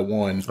went one by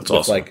one with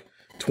awesome. Like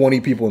 20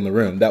 people in the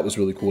room, that was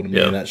really cool to me,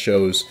 and that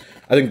shows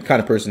I think the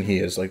kind of person he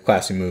is, like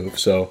classy move.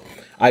 So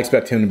I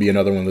expect him to be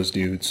another one of those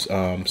dudes.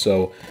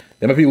 So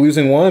they might be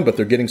losing one, but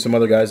they're getting some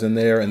other guys in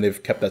there, and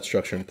they've kept that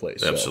structure in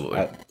place. Absolutely.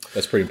 So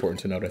that's pretty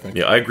important to note, I think.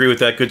 Yeah, I agree with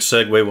that. Good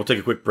segue. We'll take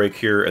a quick break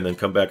here and then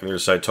come back on the other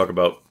side, talk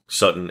about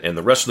Sutton and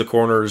the rest of the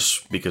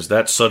corners, because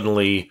that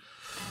suddenly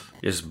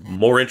is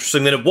more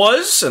interesting than it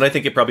was, and I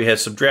think it probably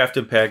has some draft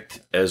impact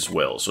as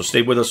well. So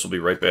stay with us. We'll be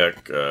right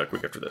back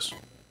quick after this.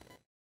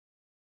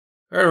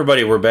 All right,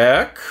 everybody, we're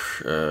back.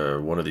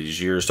 One of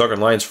these years, talking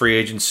Lions free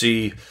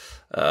agency.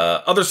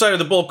 Other side of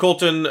the bull,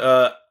 Colton.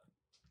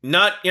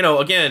 Not,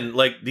 again,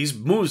 like these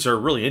moves are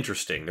really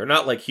interesting. They're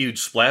not like huge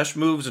splash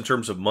moves in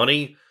terms of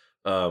money,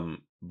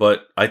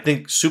 but I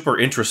think super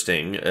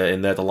interesting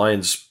in that the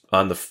Lions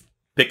on the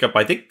pickup.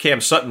 I think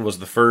Cam Sutton was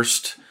the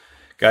first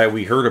guy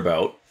we heard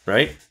about,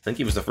 right? I think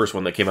he was the first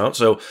one that came out.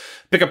 So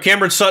pick up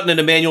Cameron Sutton and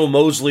Emmanuel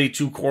Moseley,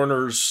 two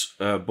corners,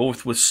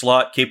 both with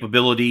slot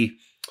capability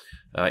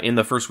in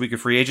the first week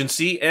of free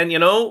agency. And,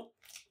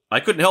 I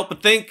couldn't help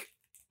but think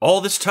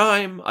all this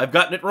time I've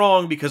gotten it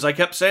wrong because I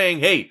kept saying,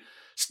 hey,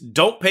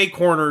 don't pay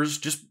corners,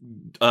 just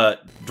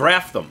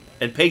draft them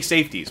and pay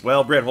safeties.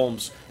 Well, Brett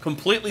Holmes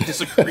completely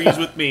disagrees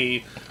with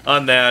me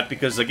on that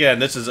because, again,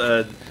 this is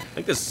I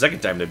think this is the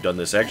second time they've done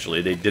this,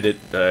 actually. They did it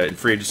in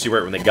free agency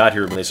right when they got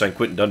here when they signed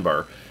Quentin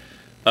Dunbar.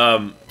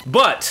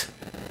 But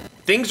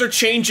things are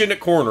changing at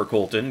corner,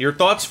 Colton. Your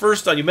thoughts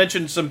first on, you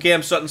mentioned some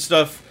Cam Sutton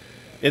stuff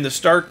in the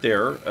start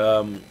there.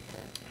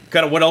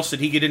 Kind of what else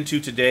did he get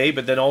into today,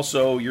 but then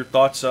also your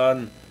thoughts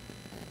on,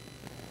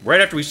 right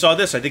after we saw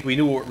this, I think we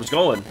knew where it was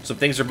going. Some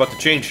things are about to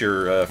change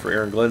here for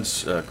Aaron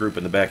Glenn's group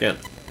in the back end.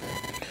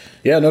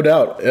 Yeah, no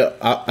doubt.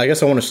 I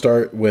guess I want to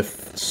start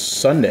with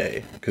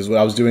Sunday because when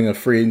I was doing a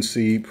free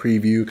agency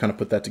preview, kind of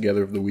put that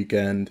together over the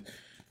weekend,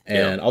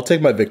 and I'll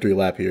take my victory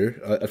lap here.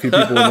 A few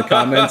people in the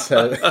comments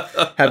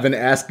have been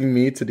asking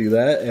me to do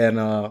that, and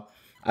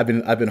I've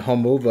been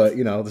humble, but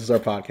this is our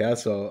podcast,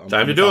 so I'm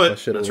time to do it.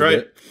 That's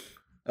right.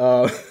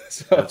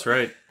 That's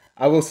right.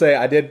 I will say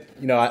I did,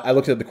 I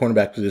looked at the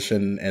cornerback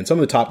position and some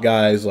of the top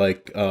guys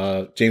like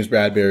James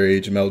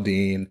Bradbury, Jamel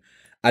Dean,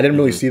 I didn't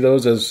really see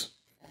those as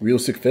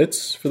realistic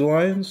fits for the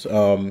Lions.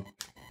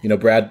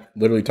 Brad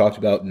literally talked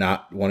about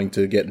not wanting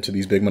to get into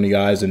these big money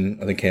guys,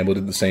 and I think Campbell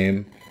did the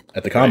same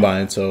at the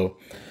Combine. Right. So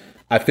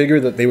I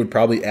figured that they would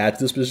probably add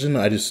to this position.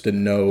 I just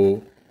didn't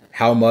know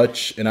how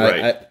much, and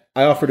I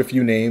offered a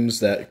few names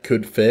that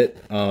could fit,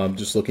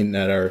 just looking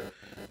at our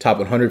top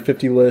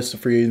 150 list of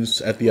free agents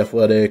at The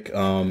Athletic,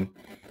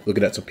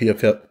 looking at some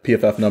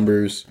PFF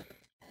numbers.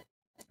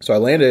 So I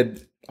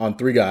landed on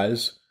 3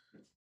 guys,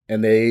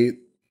 and they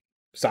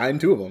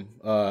signed 2 of them.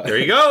 There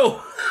you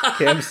go.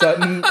 Cam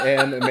Sutton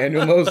and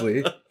Emmanuel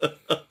Moseley.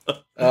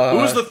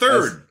 Who's the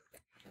third?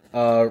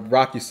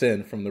 Rocky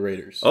Sin from the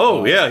Raiders.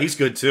 Oh, yeah, he's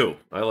good too.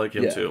 I like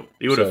him too.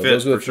 He would have fit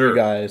those are the for three sure.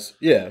 guys.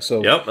 Yeah,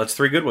 so Yep, that's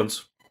three good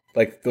ones.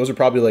 like those are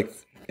probably like,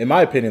 in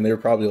my opinion, they were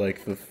probably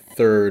like the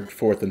third,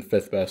 fourth, and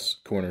fifth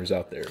best corners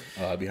out there.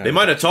 Behind They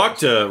might have talked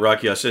to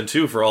Rocky Ya-Sin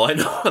too, for all I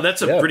know.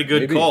 That's a pretty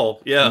good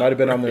call. Yeah, they might have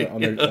been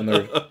on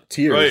their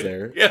tiers Right.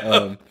 there.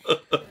 Yeah.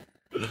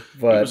 It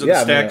But was in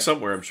the stack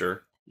somewhere, I'm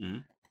sure.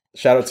 Mhm.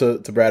 shout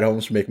out to Brad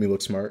Holmes for making me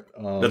look smart.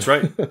 That's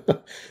right.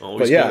 Always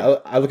But yeah,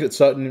 good. I look at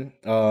Sutton.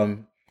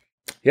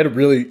 He had a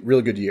really,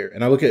 really good year,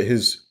 and I look at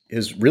his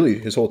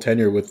whole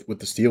tenure with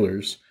the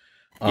Steelers.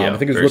 Yeah, I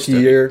think his very rookie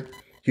steady. year,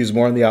 he was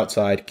more on the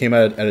outside. Came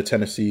out at a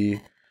Tennessee.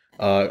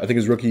 I think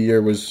his rookie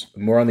year was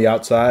more on the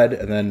outside,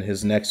 and then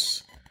his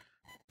next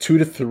 2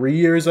 to 3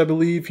 years, I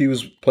believe, he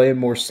was playing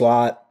more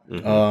slot.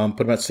 Mhm.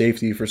 Put him at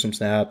safety for some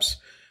snaps,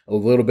 a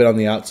little bit on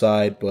the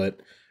outside, but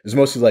it was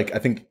mostly like I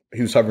think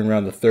he was hovering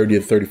around the 30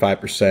 to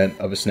 35%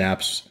 of his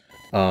snaps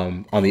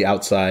on the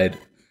outside,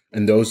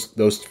 and those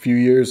few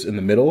years in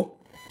the middle,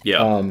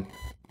 Yeah.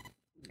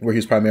 where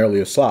he's primarily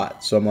a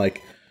slot. So I'm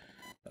like,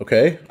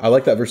 okay, I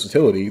like that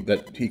versatility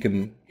that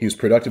he was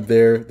productive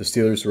there. The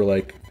Steelers were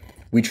like,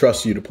 we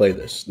trust you to play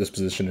this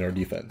position in our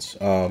defense.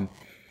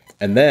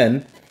 And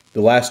then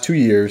the last 2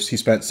 years, he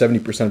spent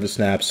 70% of his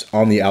snaps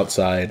on the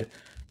outside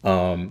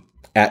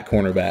at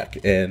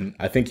cornerback. And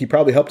I think he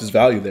probably helped his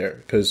value there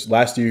because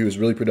last year he was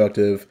really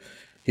productive.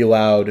 He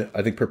allowed,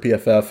 I think per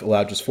PFF,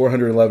 allowed just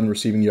 411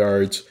 receiving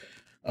yards,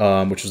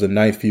 which was the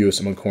ninth fewest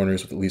among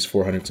corners with at least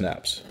 400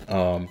 snaps.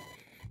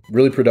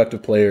 Really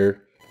productive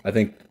player. I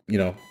think,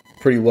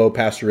 pretty low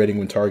passer rating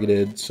when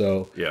targeted.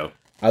 So Yeah.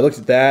 I looked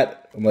at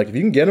that. I'm like, if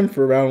you can get him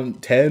for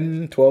around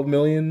 10, 12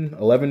 million,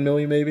 11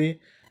 million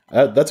maybe,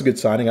 that's a good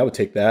signing. I would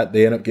take that.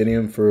 They end up getting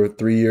him for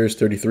 3 years,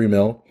 33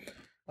 mil.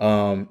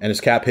 And his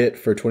cap hit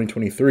for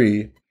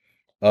 2023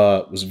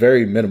 was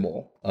very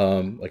minimal.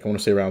 Like I want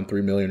to say around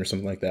 3 million or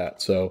something like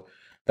that. So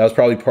that was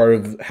probably part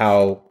of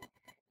how,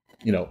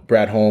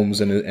 Brad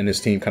Holmes and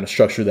his team kind of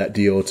structured that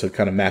deal to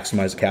kind of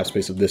maximize the cap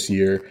space of this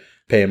year,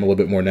 pay him a little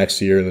bit more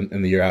next year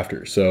and the year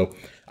after. So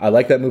I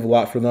like that move a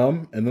lot for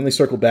them. And then they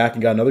circled back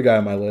and got another guy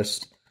on my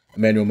list,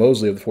 Emmanuel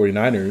Mosley of the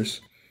 49ers.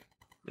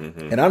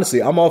 Mhm. And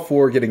honestly, I'm all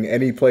for getting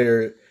any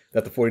player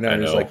that the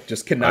 49ers know.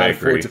 just cannot I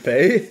afford agree. to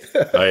pay.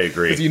 I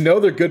agree.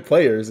 Because they're good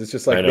players. It's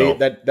just I like know.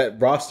 that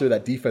roster,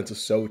 that defense is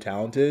so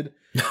talented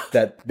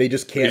that they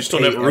just can't. You just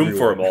don't have room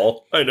for them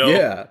all. I know.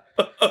 Yeah.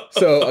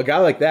 So a guy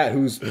like that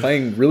who's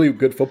playing really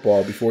good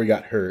football before he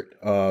got hurt,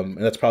 and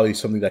that's probably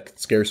something that could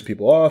scare some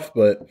people off.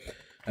 But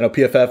I know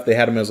PFF, they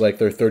had him as like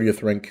their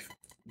 30th ranked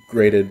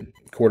graded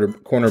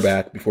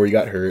cornerback before he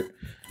got hurt.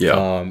 Yeah.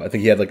 I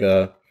think he had like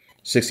a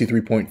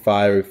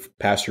 63.5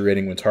 passer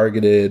rating when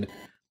targeted.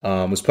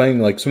 Was playing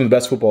like some of the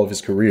best football of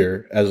his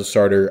career as a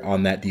starter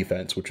on that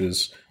defense, which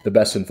was the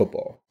best in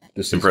football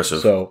this season.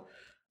 Impressive. So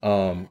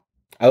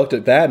I looked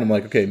at that and I'm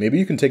like, okay, maybe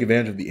you can take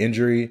advantage of the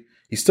injury.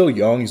 He's still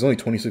young. He's only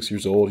 26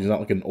 years old. He's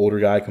not like an older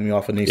guy coming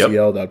off an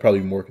ACL. That would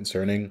probably be more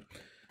concerning.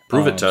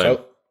 Prove it time.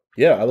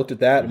 I looked at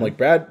that. I'm like,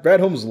 Brad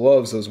Holmes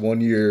loves those 1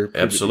 year.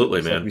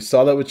 Absolutely, man. Like, we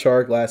saw that with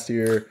Chark last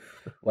year.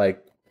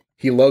 Like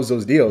he loves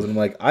those deals. And I'm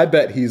like, I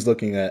bet he's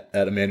looking at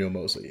Emmanuel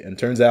Mosley. And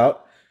turns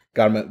out,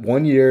 got him at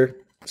 1 year,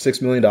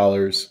 $6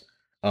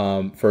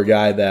 million for a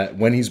guy that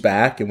when he's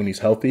back and when he's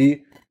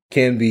healthy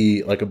can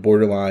be like a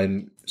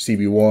borderline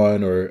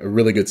CB1 or a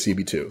really good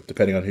CB2,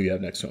 depending on who you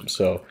have next to him.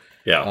 So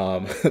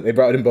Yeah. they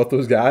brought in both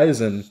those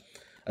guys. And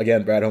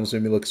again, Brad Holmes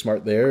made me look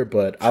smart there,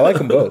 but I like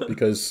them both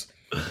because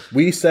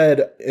we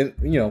said,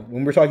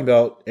 when we're talking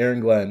about Aaron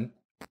Glenn,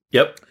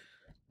 Yep.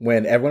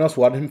 when everyone else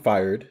wanted him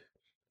fired,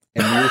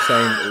 and we were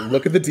saying,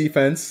 look at the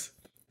defense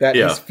that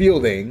Yeah. he's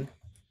fielding,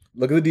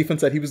 look at the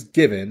defense that he was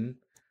given.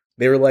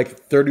 They were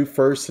like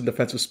 31st in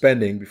defensive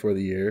spending before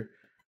the year.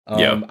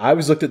 Yeah. I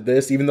always looked at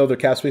this, even though their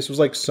cap space was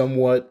like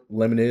somewhat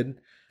limited.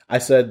 I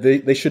said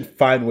they should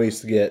find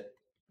ways to get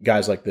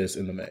guys like this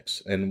in the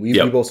mix. And we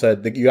both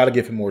said that you got to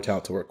give him more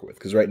talent to work with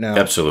because right now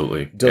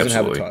Absolutely. doesn't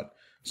have a ton.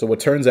 So what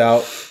turns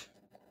out,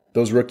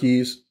 those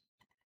rookies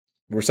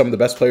were some of the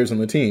best players on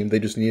the team. They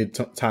just needed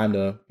time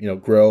to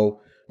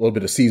grow, a little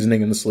bit of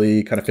seasoning in this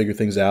league, kind of figure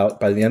things out.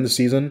 By the end of the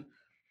season,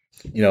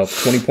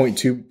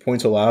 20.2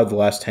 points allowed the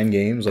last 10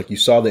 games. Like you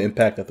saw the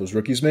impact that those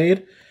rookies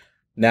made.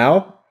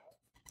 Now,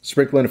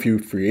 sprinkle in a few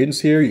free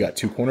agents here. You got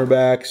 2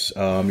 cornerbacks.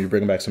 You're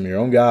bringing back some of your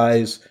own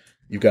guys.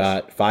 You've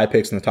got 5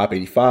 picks in the top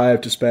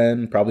 85 to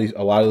spend. Probably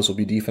a lot of those will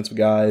be defensive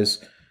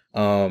guys.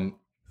 I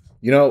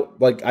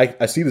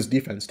see this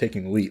defense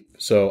taking a leap.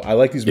 So I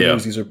like these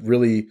moves. These are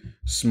really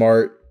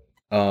smart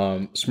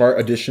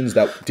additions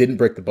that didn't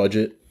break the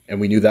budget. And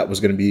we knew that was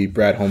going to be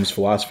Brad Holmes'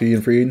 philosophy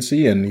in free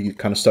agency, and he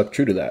kind of stuck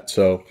true to that.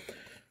 So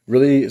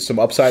really some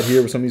upside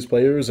here with some of these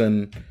players,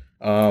 and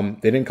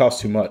they didn't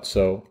cost too much.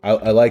 So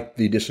I like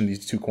the addition of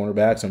these 2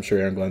 cornerbacks. I'm sure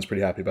Aaron Glenn's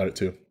pretty happy about it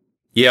too.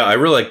 Yeah, I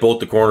really like both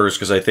the corners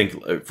because I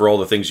think for all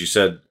the things you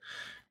said,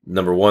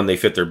 number one, they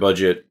fit their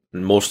budget.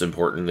 And most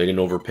important, they didn't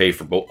overpay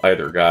for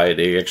either guy.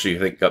 They actually, I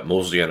think, got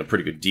Mosley on a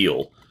pretty good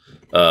deal.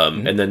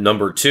 And then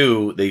number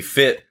 2, they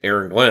fit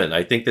Aaron Glenn.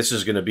 I think this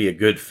is going to be a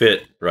good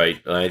fit, right?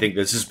 And I think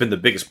this has been the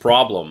biggest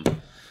problem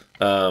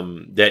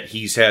that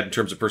he's had in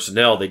terms of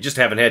personnel. They just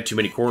haven't had too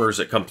many corners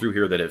that come through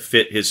here that have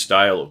fit his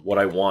style of what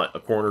I want a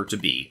corner to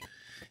be.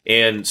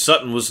 And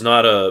Sutton was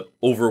not a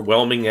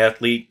overwhelming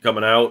athlete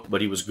coming out, but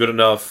he was good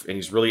enough, and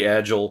he's really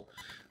agile,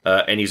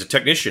 and he's a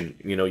technician.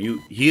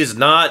 He is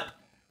not,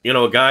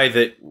 a guy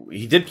that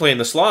he did play in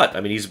the slot.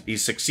 I mean,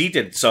 he's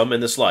succeeded some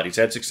in the slot. He's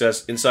had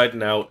success inside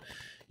and out.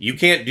 You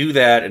can't do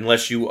that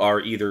unless you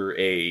are either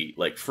a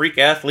freak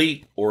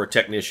athlete or a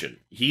technician.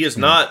 He is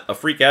not a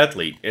freak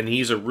athlete, and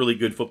he's a really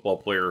good football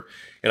player.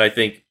 And I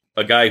think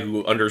a guy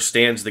who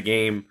understands the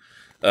game.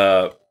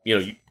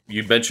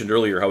 You mentioned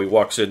earlier how he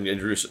walks in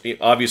and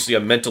obviously a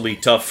mentally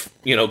tough,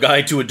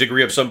 guy to a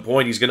degree. At some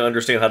point, he's going to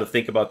understand how to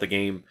think about the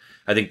game.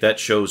 I think that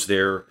shows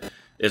there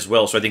as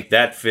well. So I think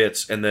that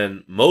fits. And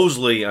then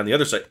Mosley on the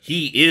other side,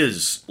 he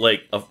is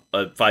like a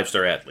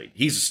 5-star athlete.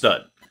 He's a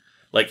stud.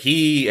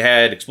 He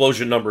had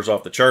explosion numbers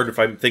off the chart, if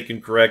I'm thinking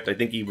correct. I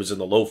think he was in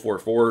the low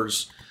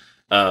 4.4s.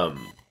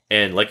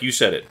 And like you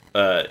said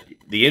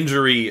the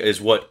injury is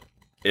what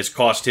has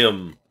cost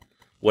him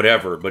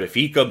whatever. But if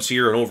he comes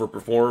here and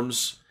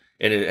overperforms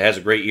and it has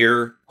a great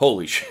year,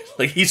 holy shit.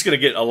 He's going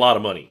to get a lot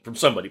of money from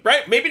somebody,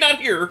 right? Maybe not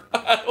here.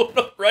 I don't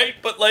know, right?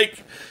 But,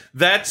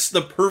 that's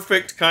the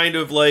perfect kind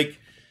of,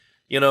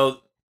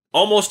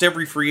 almost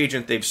every free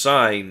agent they've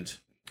signed,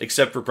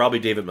 except for probably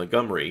David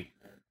Montgomery,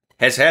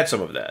 has had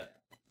some of that.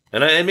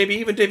 And maybe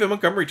even David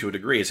Montgomery, to a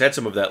degree, has had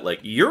some of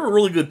that. You're a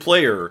really good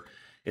player.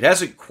 It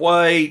hasn't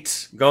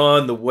quite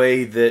gone the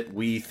way that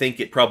we think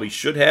it probably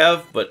should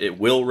have, but it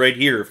will right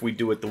here if we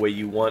do it the way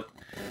you want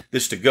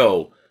this to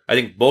go. I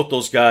think both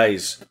those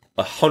guys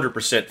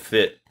 100%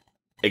 fit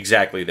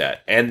exactly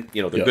that. And,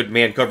 the good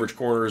man coverage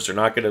corners are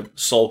not going to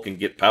sulk and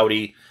get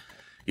pouty.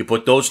 You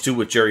put those two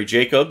with Jerry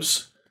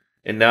Jacobs,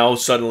 and now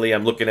suddenly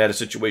I'm looking at a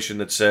situation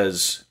that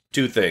says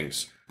two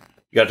things.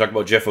 You got to talk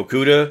about Jeff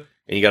Okudah,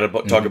 and you got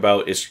to talk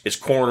about is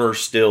corner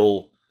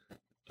still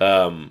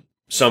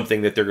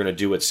something that they're going to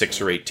do at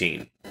 6 or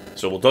 18.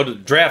 So we'll go to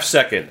draft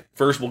second.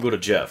 First, we'll go to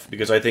Jeff,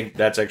 because I think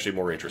that's actually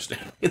more interesting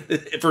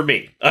for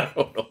me. I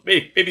don't know.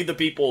 Maybe the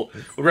people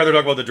would rather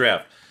talk about the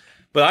draft.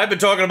 But I've been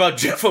talking about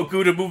Jeff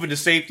Okudah moving to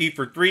safety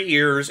for 3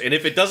 years, and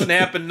if it doesn't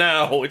happen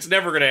now, it's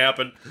never going to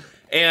happen.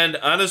 And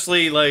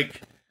honestly,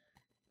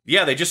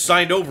 they just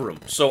signed over him.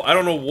 So I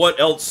don't know what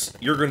else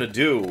you're going to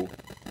do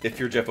if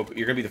you're Jeff Okudah.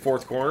 You're going to be the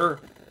 4th corner.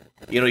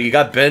 You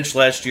got benched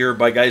last year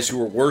by guys who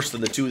were worse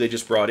than the 2 they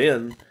just brought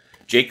in.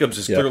 Jacobs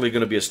is clearly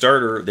going to be a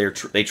starter.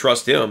 They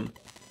trust him.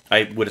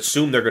 I would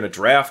assume they're going to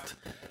draft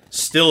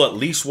still at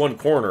least one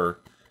corner.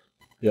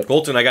 Yep.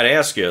 Colton, I got to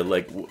ask you,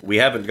 we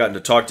haven't gotten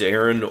to talk to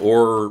Aaron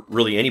or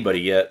really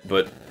anybody yet,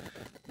 but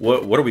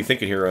what are we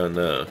thinking here on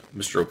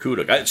Mr.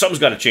 Okudah? Something's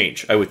got to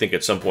change, I would think,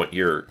 at some point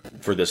here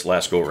for this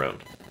last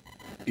go-around.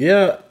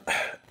 Yeah,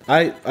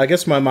 I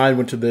guess my mind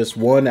went to this,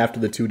 one, after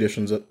the 2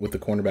 additions with the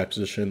cornerback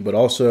position, but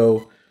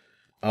also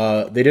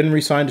they didn't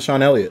re-sign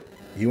Deshaun Elliott.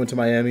 He went to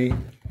Miami.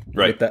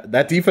 Right.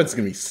 That defense is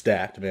going to be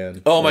stacked,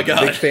 man. Oh, my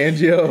God. Vic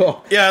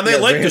Fangio. Yeah, and they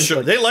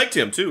liked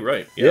him, too,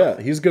 right? Yeah,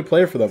 he's a good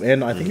player for them.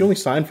 And I think he only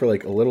signed for a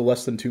little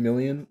less than $2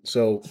 million.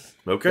 So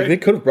they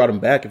could have brought him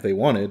back if they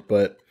wanted.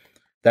 But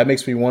that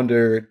makes me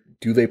wonder,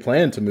 do they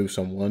plan to move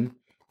someone?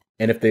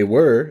 And if they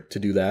were to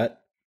do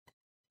that,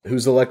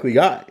 who's the likely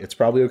guy? It's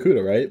probably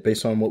Okudah, right?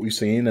 Based on what we've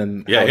seen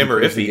and how him or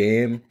he plays Iffy. the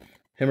game.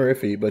 Him or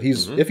Iffy. But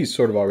Iffy's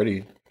sort of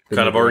already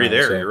kind of already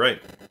there. So, you're right.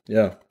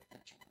 Yeah.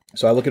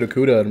 So I look at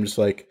Okudah and I'm just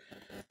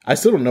I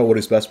still don't know what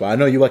he's best by. I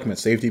know you like him at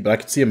safety, but I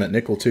could see him at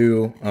nickel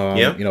too.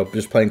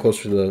 Just playing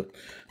closer to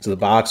the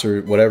box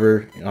or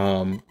whatever.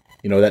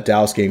 That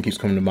Dallas game keeps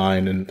coming to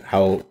mind and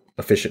how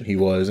efficient he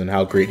was and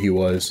how great he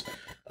was.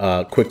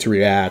 Quick to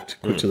react,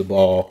 quick to the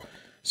ball.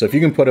 So if you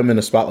can put him in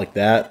a spot like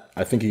that,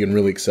 I think he can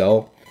really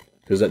excel.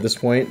 Because at this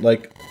point,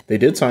 they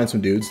did sign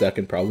some dudes that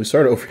can probably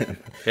start over him.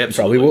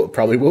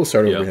 Probably will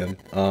start over him.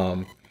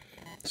 And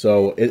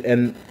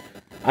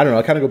I don't know.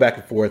 I kind of go back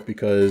and forth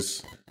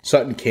because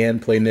Sutton can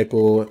play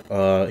nickel.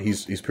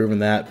 He's proven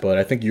that, but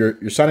I think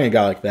you're signing a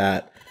guy like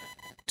that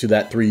to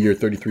that 3-year,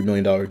 $33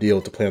 million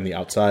deal to play on the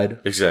outside.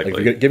 Exactly. If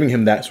you're giving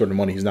him that sort of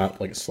money, he's not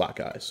a slot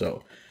guy.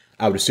 So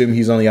I would assume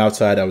he's on the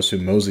outside. I would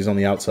assume Mosley's on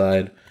the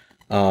outside.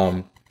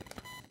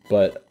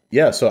 But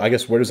yeah, so I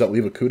guess where does that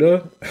leave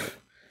Okudah?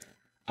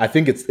 I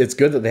think it's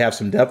good that they have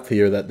some depth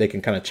here that they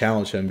can kind of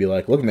challenge him and be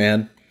like, look,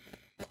 man,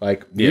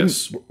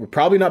 we're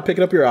probably not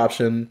picking up your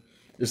option.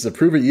 This is a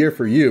prove it year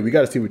for you. We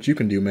got to see what you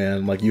can do,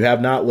 man. You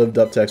have not lived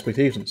up to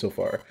expectations so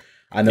far.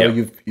 I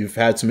know you've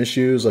had some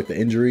issues like the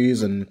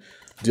injuries and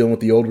dealing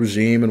with the old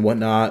regime and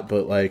whatnot,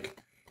 but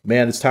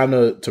man, it's time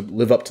to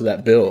live up to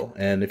that bill.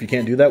 And if you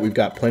can't do that, we've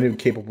got plenty of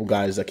capable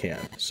guys that can.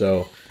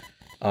 So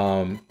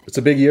it's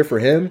a big year for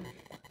him.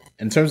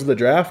 In terms of the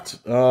draft,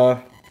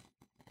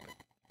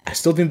 I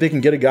still think they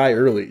can get a guy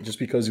early, just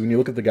because when you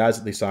look at the guys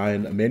that they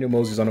signed, Emmanuel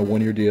Mosley's on a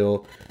 1-year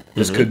deal.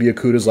 This could be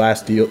Okudah's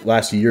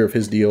last year of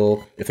his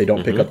deal if they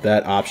don't pick up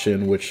that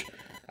option, which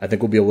I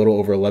think will be a little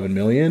over 11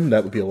 million.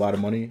 That would be a lot of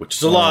money, which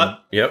is a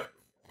lot. Yep.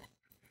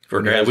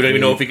 For we don't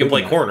even know if he can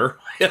play corner.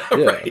 Yeah.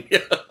 Right. Yeah.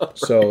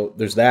 So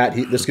there's that.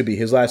 This could be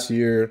his last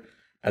year.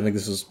 I think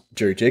this is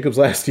Jerry Jacobs'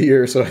 last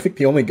year. So I think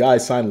the only guy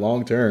signed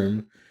long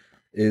term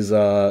is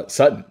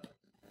Sutton.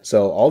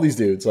 So all these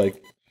dudes,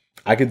 like,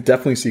 I could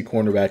definitely see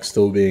cornerback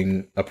still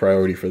being a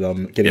priority for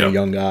them, getting a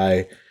young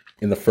guy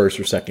in the first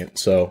or second.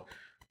 So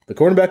the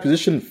cornerback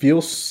position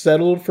feels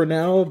settled for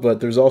now, but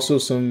there's also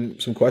some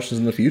questions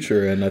in the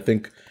future, and I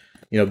think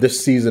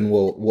this season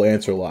will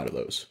answer a lot of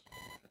those.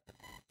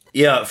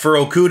 Yeah, for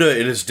Okudah,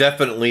 it is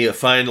definitely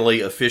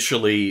finally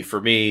officially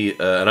for me,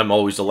 and I'm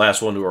always the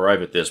last one to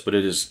arrive at this, but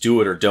it is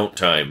do it or don't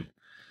time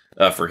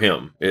for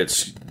him.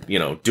 It's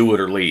do it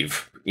or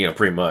leave.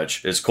 Pretty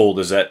much, as cold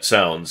as that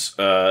sounds.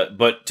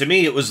 But to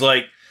me, it was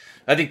like,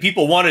 I think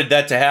people wanted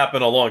that to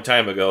happen a long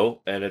time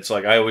ago, and it's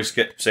like I always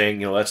kept saying,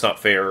 that's not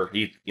fair.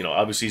 He,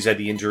 obviously he's had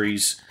the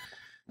injuries.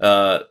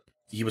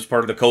 He was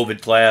part of the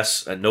COVID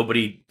class, and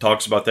nobody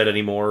talks about that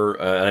anymore.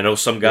 I know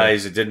some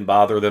guys it didn't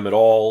bother them at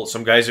all.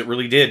 Some guys it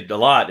really did a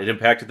lot. It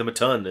impacted them a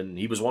ton, and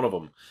he was one of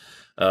them.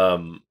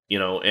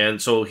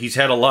 And so he's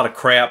had a lot of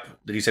crap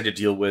that he's had to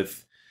deal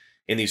with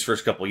in these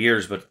first couple of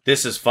years, but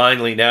this is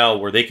finally now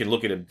where they can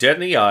look at him dead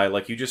in the eye,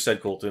 like you just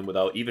said, Colton,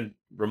 without even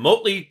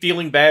remotely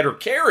feeling bad or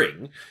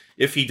caring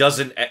if he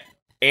doesn't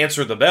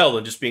answer the bell,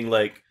 and just being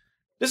like,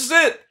 this is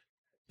it.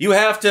 You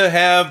have to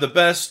have the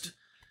best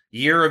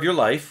year of your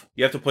life.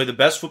 You have to play the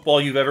best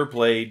football you've ever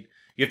played.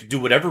 You have to do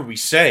whatever we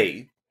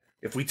say.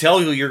 If we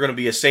tell you you're going to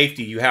be a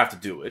safety, you have to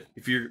do it.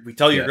 If we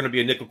tell you you're going to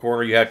be a nickel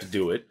corner, you have to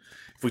do it.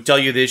 If we tell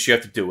you this, you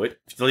have to do it.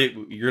 If we tell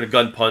you you're going to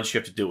gun punch, you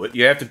have to do it.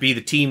 You have to be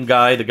the team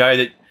guy, the guy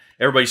that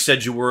everybody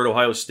said you were at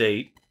Ohio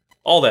State.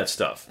 All that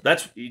stuff.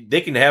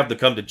 They can have the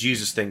come to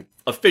Jesus thing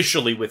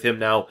officially with him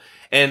now.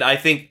 And I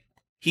think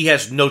he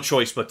has no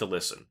choice but to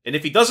listen. And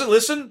if he doesn't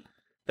listen,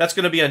 that's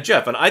going to be on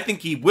Jeff. And I think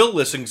he will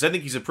listen, because I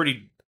think he's a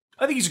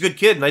good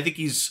kid, and I think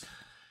he's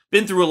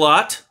been through a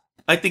lot.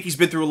 I think he's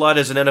been through a lot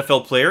as an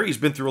NFL player. He's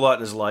been through a lot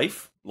in his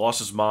life. Lost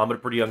his mom at a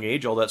pretty young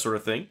age, all that sort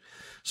of thing.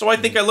 So I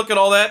think I look at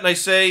all that and I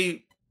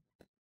say,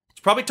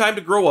 it's probably time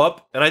to grow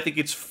up, and I think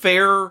it's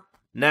fair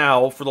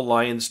now for the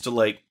Lions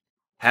to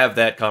have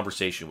that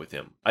conversation with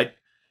him.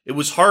 It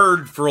was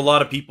hard for a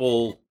lot of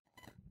people,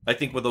 I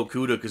think, with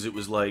Okudah, because it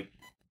was like,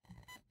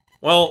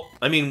 well,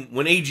 I mean,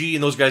 when AG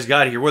and those guys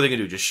got here, what are they going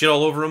to do? Just shit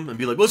all over him and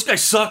be like, well, this guy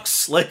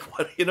sucks. What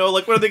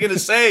are they going to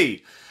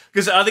say?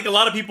 Because I think a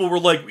lot of people were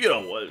like,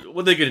 what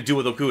are they going to do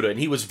with Okudah? And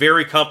he was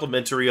very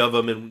complimentary of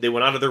him, and they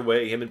went out of their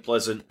way, him and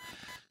Pleasant,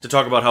 to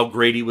talk about how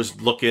great he was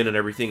looking and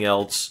everything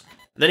else.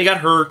 And then he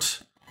got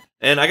hurt.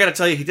 And I got to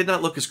tell you, he did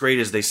not look as great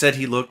as they said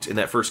he looked in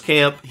that first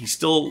camp. He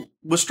still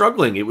was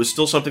struggling. It was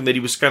still something that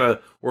he was kind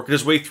of working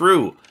his way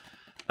through.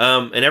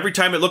 And every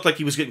time it looked like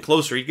he was getting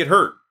closer, he'd get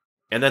hurt.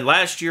 And then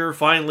last year,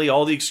 finally,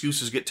 all the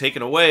excuses get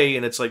taken away,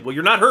 and it's like, well,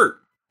 you're not hurt.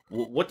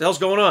 What the hell's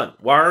going on?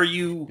 Why are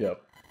you?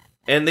 Yep.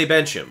 And they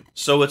bench him.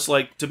 So it's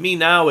like, to me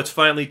now, it's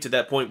finally to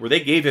that point where they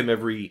gave him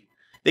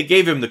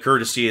the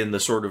courtesy and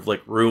the sort of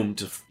room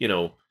to,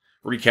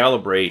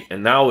 recalibrate.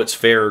 And now it's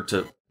fair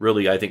to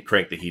really, I think,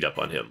 crank the heat up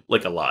on him,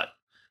 a lot.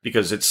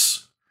 Because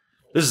this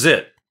is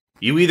it.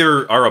 You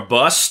either are a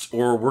bust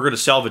or we're going to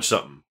salvage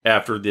something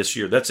after this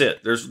year. That's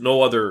it. There's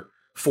no other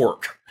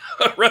fork.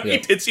 Right? Yeah.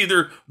 It's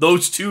either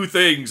those two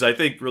things, I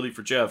think, really,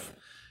 for Jeff.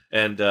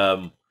 And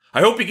I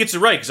hope he gets it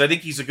right, because I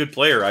think he's a good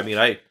player. I mean,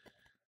 I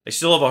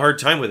still have a hard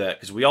time with that,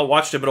 because we all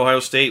watched him at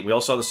Ohio State. We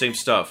all saw the same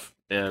stuff.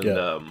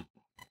 And,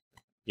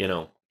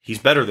 he's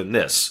better than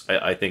this,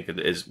 I think,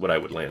 is what I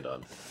would land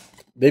on.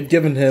 They've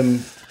given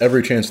him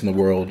every chance in the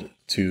world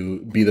to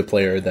be the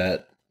player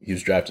that he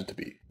was drafted to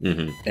be.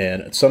 Mm-hmm.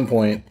 And at some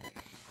point,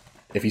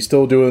 if he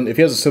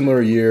has a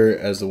similar year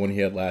as the one he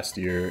had last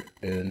year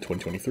in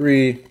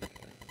 2023,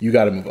 you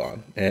got to move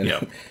on. And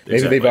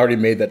maybe they've already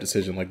made that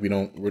decision.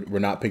 We're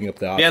not picking up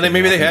the option. Yeah,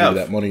 maybe they have.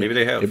 That money. Maybe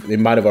they have. They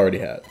might have already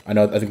had. I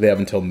think they have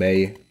until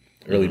May,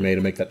 early May,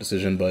 to make that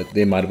decision, but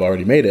they might have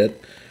already made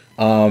it,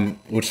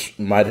 which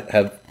might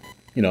have,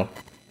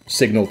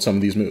 signaled some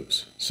of these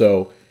moves.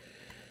 So,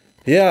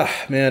 yeah,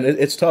 man,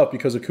 it's tough,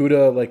 because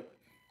Okudah,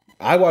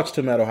 I watched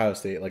him at Ohio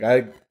State.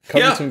 I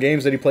covered some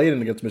games that he played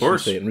in against Michigan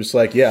State. And I'm just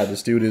like, yeah,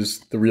 this dude is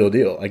the real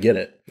deal. I get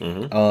it.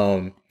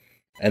 Mm-hmm.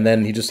 And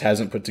then he just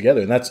hasn't put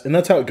together. And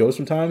that's how it goes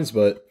sometimes.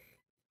 But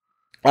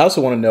I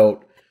also want to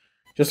note,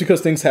 just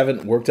because things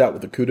haven't worked out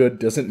with Okudah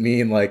doesn't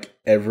mean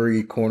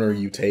every corner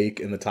you take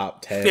in the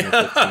top 10 or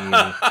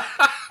 15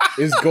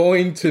 is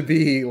going to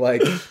be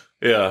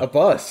a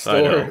bust.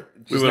 I know.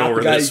 We went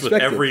over this with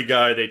every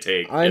guy they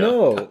take. I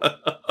know.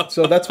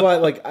 So that's why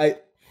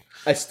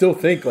I still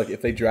think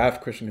if they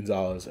draft Christian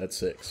Gonzalez at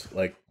 6,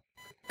 and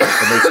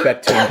they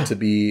expect him to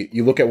be,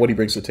 you look at what he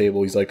brings to the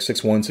table, he's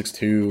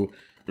 6'1",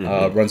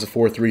 6'2", runs a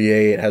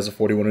 4.38, has a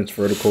 41-inch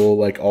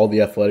vertical, all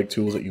the athletic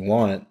tools that you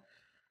want.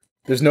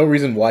 There's no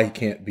reason why he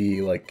can't be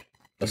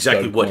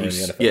exactly what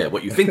he's,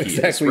 what you think he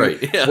exactly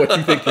is, right? What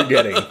you think you're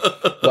getting.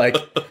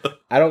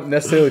 I don't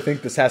necessarily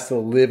think this has to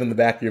live in the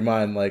back of your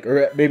mind, like,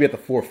 or maybe at the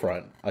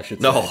forefront, I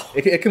should say. No.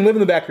 It can live in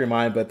the back of your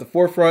mind, but at the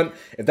forefront,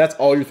 if that's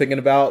all you're thinking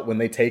about when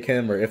they take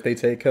him or if they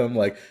take him,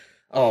 like,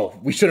 oh,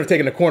 we should have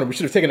taken a corner. We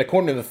should have taken a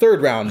corner in the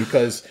third round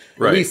because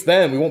at least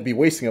then we won't be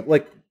wasting it.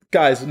 Like,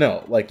 guys,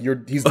 no. Like,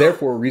 he's there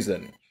for a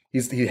reason.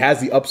 He has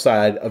the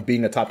upside of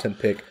being a top 10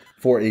 pick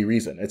for a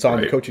reason. It's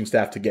on the coaching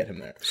staff to get him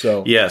there.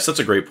 So yes, that's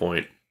a great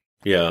point.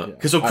 Yeah,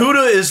 because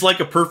Okudah is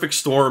like a perfect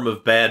storm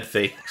of bad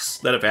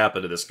things that have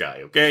happened to this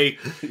guy, okay?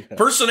 Yeah.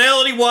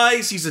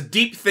 Personality-wise, he's a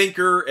deep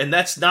thinker, and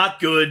that's not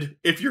good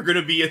if you're going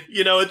to be,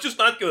 it's just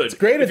not good. It's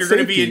great if you're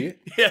going to be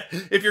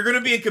if you're going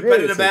to be in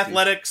competitive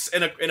athletics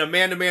and in a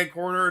man-to-man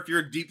corner, if you're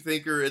a deep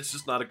thinker, it's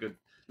just not a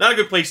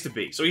good place to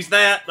be. So he's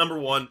that, number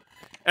one.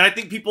 And I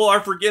think people are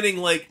forgetting,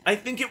 like, I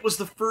think it was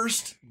the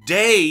first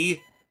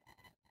day,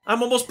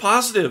 I'm almost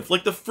positive,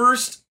 like the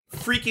first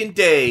freaking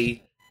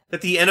day that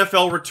the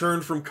NFL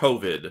returned from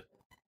COVID.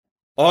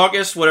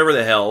 August, whatever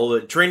the hell, the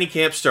training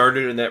camp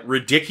started in that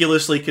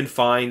ridiculously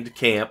confined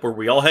camp where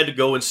we all had to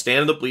go and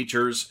stand in the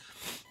bleachers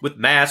with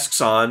masks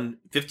on,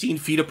 15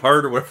 feet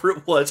apart or whatever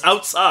it was,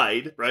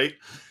 outside, right?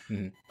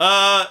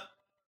 Mm-hmm.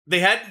 They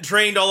hadn't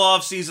trained all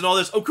offseason, all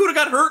this. Okudah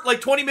got hurt like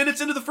 20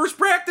 minutes into the first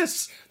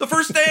practice, the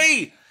first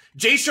day.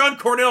 Jayshon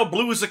Cornell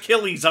blew his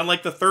Achilles on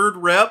like the third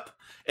rep,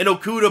 and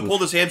Okudah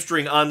pulled his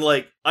hamstring on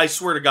like, I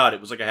swear to God,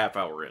 it was like a half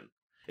hour in.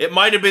 It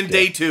might have been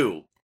day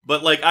 2,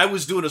 but like I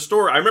was doing a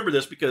story. I remember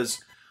this because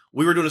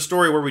we were doing a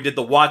story where we did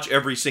the watch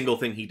every single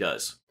thing he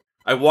does.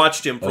 I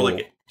watched him for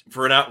like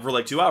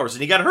 2 hours,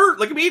 and he got hurt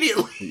like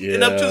immediately. Yeah.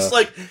 And I'm just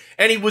like,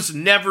 and he was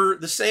never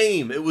the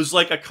same. It was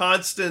like a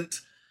constant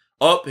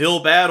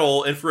uphill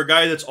battle, and for a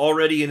guy that's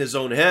already in his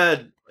own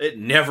head, it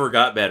never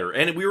got better.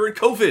 And we were in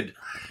COVID.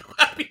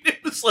 I mean,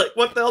 it was like,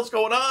 what the hell's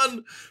going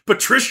on?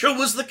 Patricia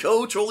was the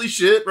coach. Holy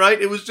shit, right?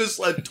 It was just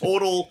like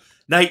total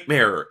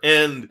nightmare.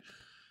 And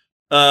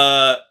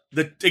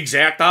the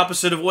exact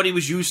opposite of what he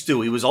was used to.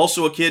 He was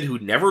also a kid who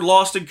never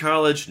lost in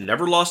college,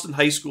 never lost in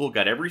high school,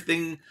 got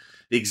everything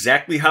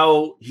exactly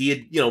how he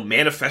had,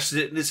 manifested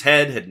it in his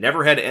head, had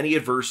never had any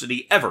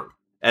adversity ever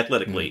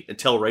athletically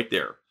until right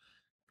there.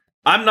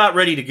 I'm not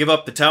ready to give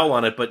up the towel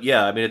on it, but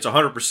yeah, I mean, it's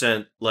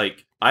 100%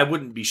 like, I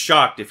wouldn't be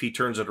shocked if he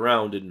turns it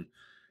around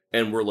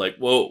and we're like,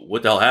 whoa,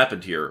 what the hell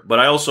happened here? But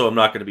I also am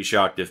not going to be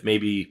shocked if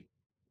maybe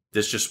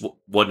this just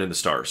wasn't in the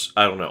stars.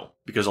 I don't know,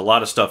 because a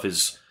lot of stuff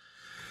is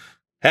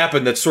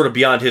happened that's sort of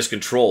beyond his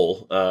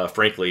control,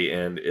 frankly,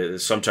 and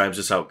sometimes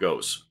it's how it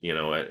goes,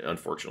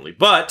 unfortunately.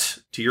 But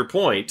to your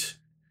point,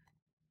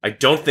 I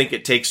don't think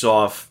it takes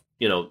off,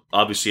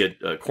 obviously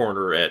a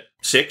corner at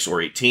 6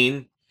 or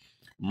 18.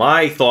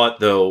 My thought,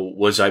 though,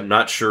 was I'm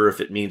not sure if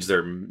it means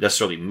they're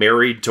necessarily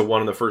married to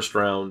one in the first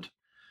round.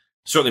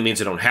 Certainly means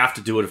they don't have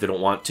to do it if they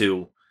don't want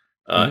to.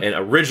 And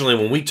originally,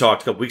 when we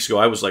talked a couple weeks ago,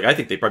 I was like, I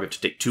think they probably have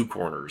to take 2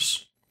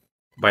 corners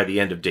by the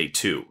end of day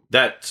 2.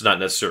 That's not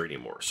necessary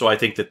anymore. So I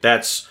think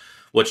that's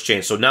what's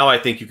changed. So now I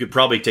think you could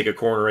probably take a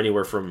corner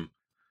anywhere from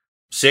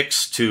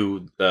 6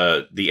 to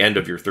the end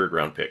of your third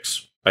round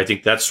picks. I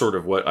think that's sort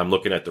of what I'm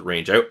looking at the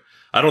range.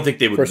 I don't think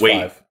they would first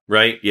wait. 5.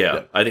 Right?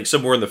 Yeah. I think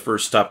somewhere in the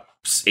first top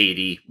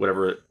 80,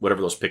 whatever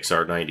those picks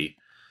are, 90,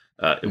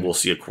 and we'll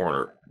see a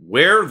corner.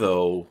 Where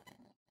though?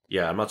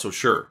 Yeah, I'm not so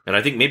sure. And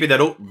I think maybe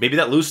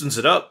that loosens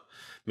it up.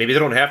 Maybe they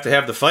don't have to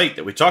have the fight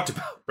that we talked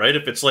about, right?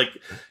 If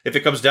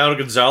it comes down to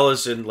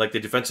Gonzalez and like the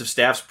defensive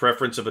staff's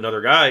preference of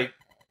another guy,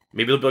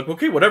 maybe they'll be like,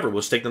 okay, whatever,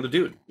 we'll just take another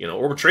dude,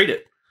 or we'll trade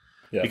it.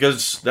 Yeah.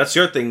 Because that's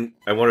the other thing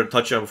I wanted to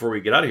touch on before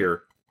we get out of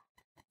here.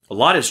 A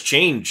lot has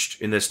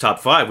changed in this top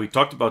 5. We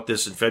talked about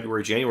this in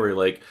February, January.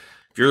 Like,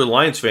 if you're a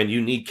Lions fan, you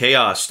need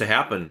chaos to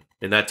happen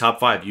in that top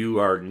 5.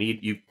 You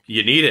need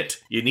it.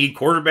 You need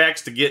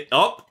quarterbacks to get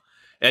up,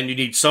 and you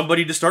need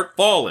somebody to start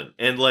falling.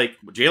 And like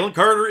Jalen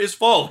Carter is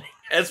falling,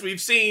 as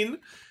we've seen,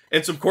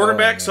 and some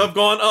quarterbacks have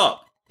gone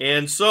up.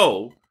 And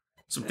so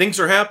some things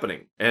are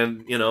happening.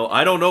 And,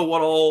 I don't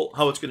know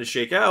how it's going to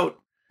shake out.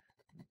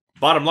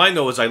 Bottom line,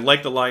 though, is I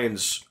like the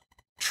Lions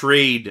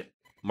trade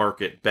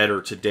market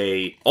better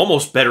today,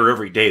 almost better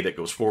every day that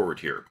goes forward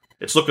here.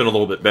 It's looking a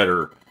little bit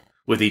better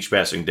with each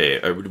passing day.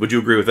 Would you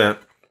agree with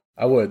that?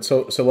 I would.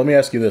 So let me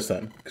ask you this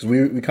then, because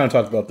we kind of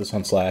talked about this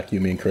on Slack, you,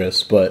 me, and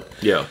Chris, but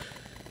yeah,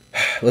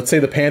 let's say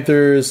the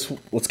Panthers,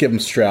 let's give them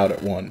Stroud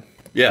at 1.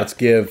 Yeah. Let's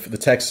give the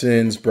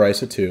Texans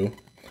Bryce at 2.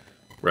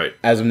 Right.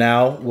 As of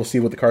now, we'll see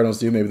what the Cardinals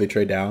do. Maybe they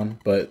trade down,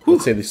 but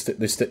let's say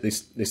they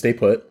stay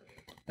put,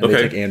 and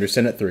they take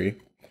Anderson at 3.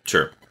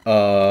 Sure.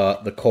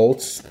 The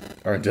Colts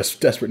are in just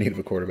desperate need of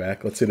a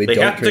quarterback. Let's say they don't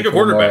have to trade take a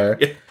for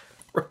quarterback. Lamar.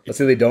 Right. Let's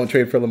say they don't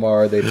trade for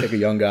Lamar. They take a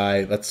young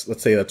guy. Let's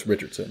say that's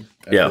Richardson.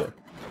 Yeah. 4.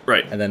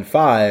 Right. And then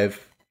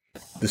 5,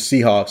 the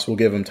Seahawks will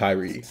give him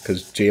Tyree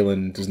because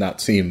Jalen does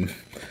not seem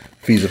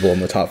feasible in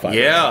the top 5.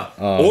 Yeah.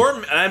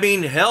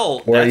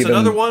 That's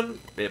another one.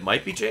 It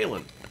might be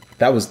Jalen.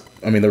 That was,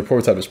 the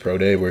reports out of his pro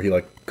day where he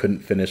couldn't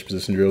finish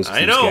position drills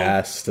because he was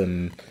gassed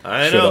and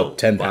showed up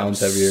 10 pounds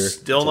heavier.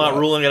 Still not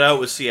ruling it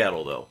out with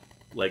Seattle though.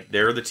 Like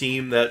they're the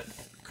team that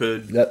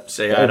could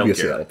say I don't care.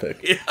 Seattle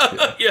pick.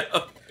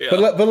 Yeah. Yeah.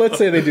 But let's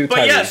say they do. But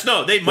Tyreek, yes,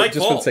 no, they might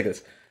just fall. for the sake of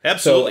this.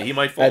 Absolutely, So he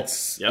might fall. At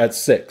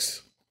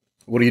 6,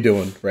 what are you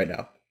doing right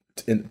now?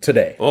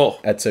 Today? Oh,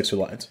 at 6 for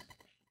Lions.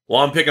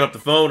 Well, I'm picking up the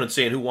phone and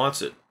saying, who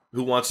wants it?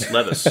 Who wants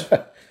Levis?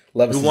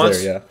 Levis who is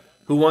wants, there, yeah.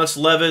 Who wants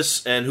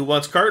Levis and who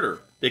wants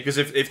Carter? Because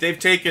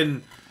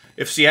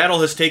if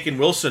Seattle has taken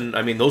Wilson,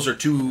 I mean, those are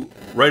two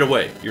right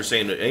away. You're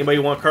saying, anybody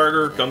want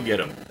Carter? Come get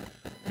him.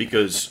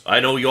 Because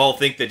I know you all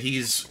think that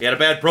he had a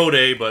bad pro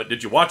day, but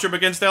did you watch him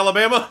against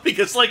Alabama?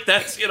 Because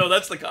that's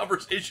the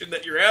conversation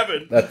that you're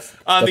having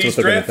on these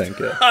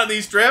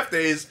draft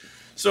days.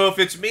 So if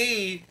it's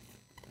me,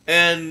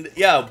 and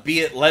be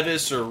it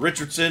Levis or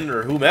Richardson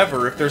or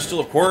whomever, if there's still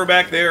a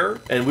quarterback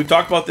there, and we've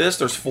talked about this,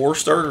 there's 4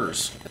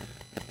 starters.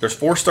 There's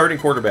 4 starting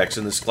quarterbacks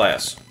in this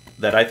class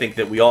that I think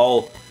that we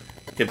all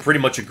can pretty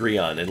much agree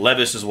on, and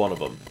Levis is one of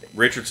them.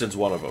 Richardson's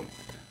one of them.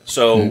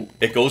 So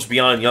it goes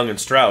beyond Young and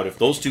Stroud. If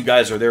those 2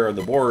 guys are there on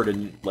the board,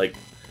 and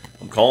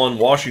I'm calling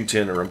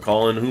Washington or I'm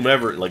calling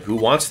whomever, who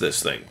wants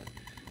this thing?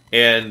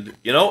 And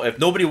if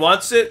nobody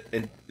wants it,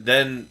 and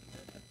then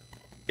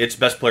it's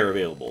best player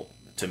available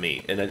to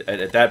me. And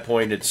at that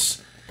point,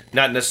 it's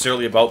not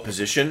necessarily about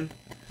position.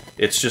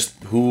 It's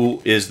just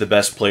who is the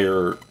best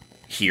player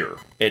here.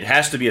 It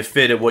has to be a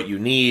fit at what you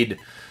need.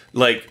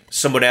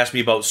 Someone asked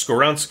me about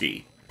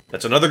Skoronski.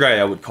 That's another guy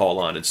I would call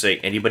on and say,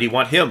 anybody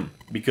want him?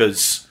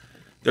 Because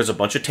there's a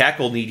bunch of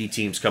tackle needy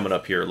teams coming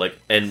up here.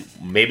 And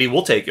maybe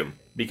we'll take him.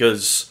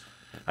 Because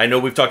I know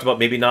we've talked about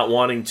maybe not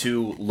wanting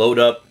to load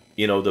up,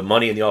 the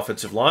money in the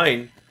offensive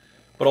line.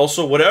 But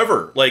also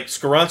whatever.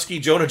 Skoronski,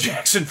 Jonah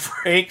Jackson,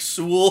 Frank,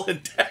 Sewell,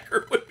 and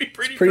Decker would be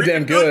pretty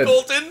damn good,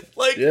 Colton.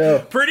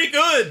 Pretty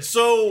good.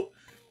 So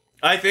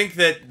I think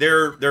that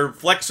their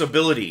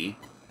flexibility,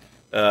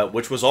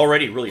 which was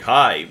already really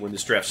high when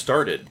this draft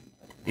started,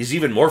 is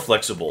even more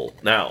flexible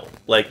now.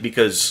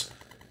 Because,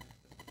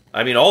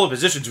 all the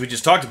positions we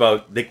just talked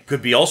about, they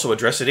could be also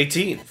addressed at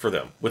 18 for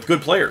them with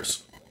good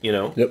players,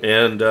 Yep.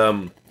 And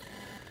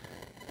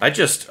I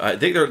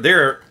think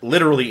they're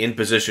literally in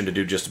position to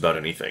do just about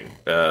anything.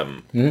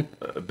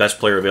 Best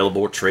player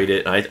available, trade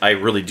it. I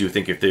really do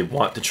think if they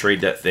want to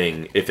trade that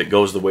thing, if it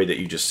goes the way that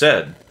you just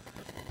said,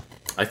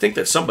 I think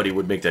that somebody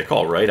would make that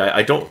call, right?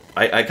 I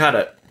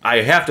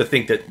have to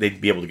think that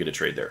they'd be able to get a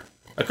trade there.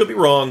 I could be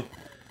wrong,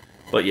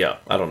 but yeah,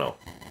 I don't know.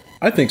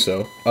 I think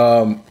so.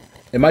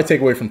 In my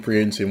takeaway from free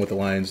agency and what the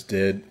Lions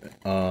did,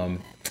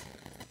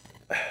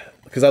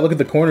 because I look at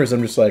the corners,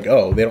 I'm just like,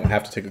 oh, they don't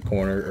have to take a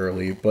corner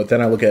early. But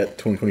then I look at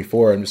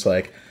 2024, I'm just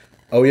like,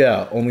 oh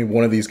yeah, only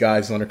one of these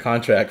guys is under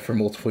contract for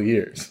multiple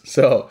years.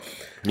 So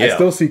I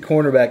still see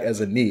cornerback as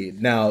a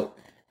need. Now,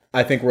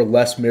 I think we're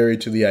less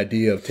married to the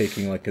idea of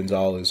taking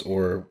Gonzalez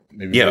or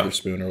maybe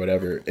Witherspoon or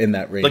whatever in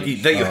that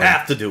range. That you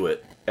have to do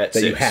it at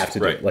 6. You have to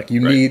do it.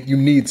 You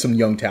need some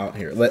young talent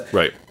here.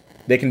 Right.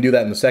 They can do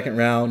that in the second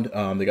round.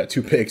 They got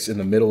 2 picks in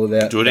the middle of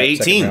that. Do it at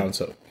 18. Round,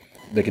 so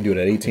they can do it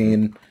at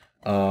 18.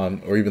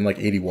 Or even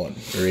 81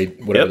 or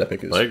 8, whatever that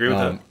pick is. I agree with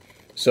that.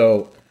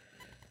 So,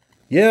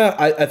 yeah,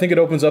 I think it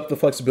opens up the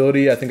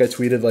flexibility. I think I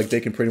tweeted they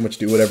can pretty much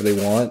do whatever they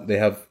want. They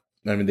have,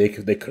 they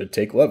could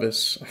take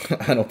Levis.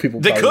 I know people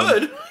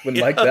wouldn't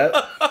like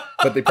that,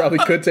 but they probably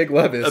could take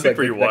Levis. That'd be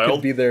pretty wild. That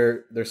could be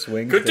their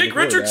swing. Could take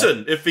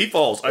Richardson if he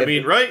falls.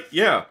 Right?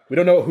 Yeah. We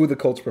don't know who the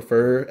Colts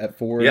prefer at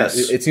 4.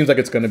 Yes. It seems like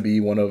it's going to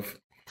be one of.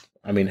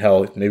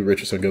 Hell, maybe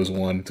Richardson goes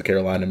 1 to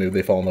Carolina. Maybe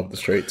they fall in love with the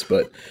Straits.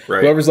 But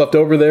whoever's left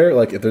over there,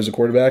 if there's a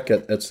quarterback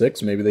at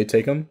 6, maybe they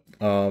take him.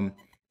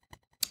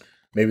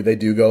 Maybe they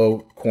do go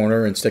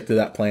corner and stick to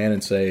that plan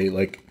and say,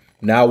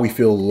 now we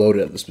feel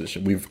loaded at this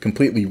position. We've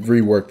completely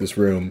reworked this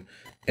room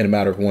in a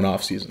matter of 1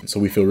 offseason.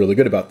 So we feel really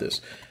good about this.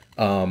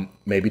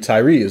 Maybe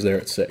Tyree is there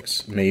at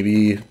 6.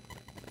 Maybe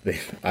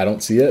I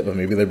don't see it, but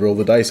maybe they roll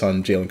the dice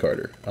on Jalen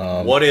Carter.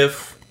 What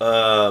if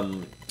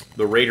the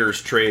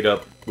Raiders trade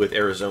up with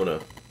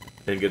Arizona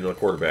and get another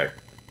quarterback?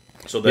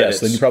 So then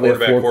then you probably have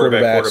 4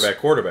 quarterback.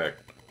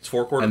 It's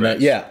 4 quarterbacks.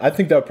 And I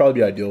think that would probably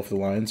be ideal for the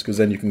Lions because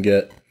then you can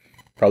get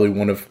probably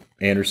one of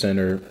Anderson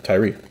or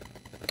Tyree.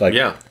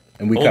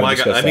 And we kind of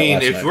discussed that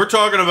last if night. we're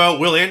talking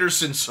about Will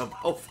Anderson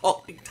somehow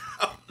falling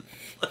down,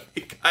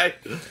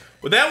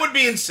 that would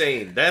be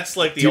insane. That's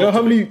the do you know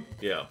ultimate. How many?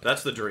 Yeah,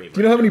 that's the dream.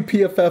 Do you know how many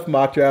PFF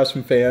mock drafts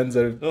from fans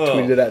that have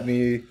tweeted at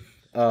me,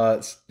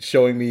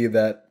 showing me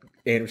that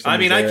Anderson? I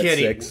can't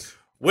even.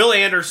 Will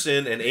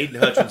Anderson and Aiden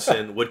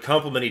Hutchinson would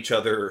complement each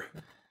other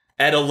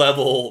at a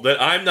level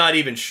that I'm not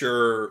even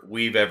sure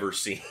we've ever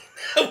seen.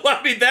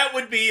 That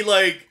would be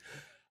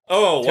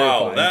oh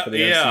wow,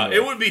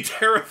 it would be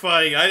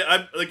terrifying.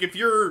 I'm if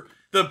you're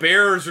the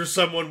Bears or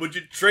someone, would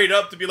you trade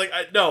up to be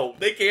no,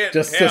 they can't.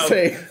 Just to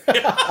say,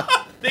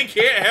 they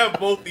can't have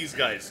both these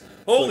guys.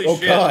 Holy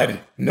shit! Oh God,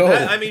 no.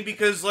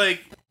 Because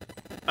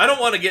I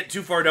don't want to get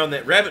too far down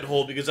that rabbit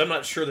hole because I'm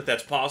not sure that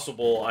that's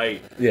possible.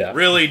 I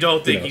really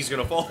don't think he's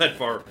going to fall that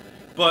far.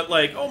 But,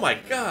 oh my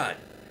God.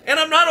 And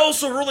I'm not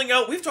also ruling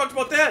out, we've talked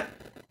about that.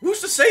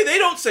 Who's to say they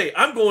don't say,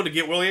 I'm going to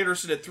get Will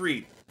Anderson at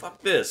 3.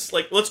 Fuck this.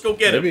 Let's go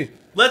get him.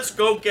 Let's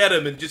go get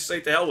him and just say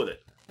to hell with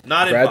it.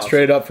 Not Brad's impossible.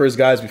 traded up for his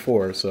guys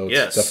before, so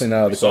it's definitely not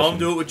out of we the saw question. him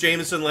do it with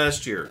Jameson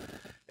last year.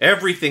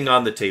 Everything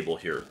on the table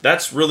here.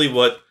 That's really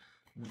what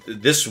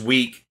this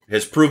week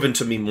has proven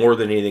to me more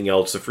than anything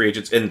else, the free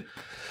agents. And,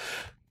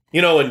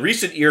 you know, in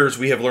recent years,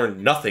 we have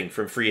learned nothing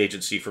from free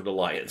agency from the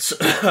Lions.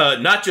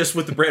 Not just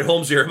with the Brad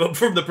Holmes era, but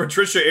from the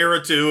Patricia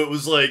era, too. It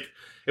was like,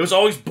 it was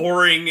always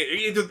boring.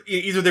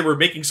 Either they were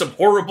making some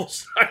horrible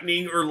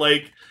signing or,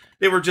 like,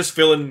 they were just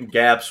filling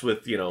gaps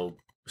with, you know,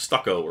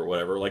 stucco or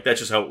whatever. Like, that's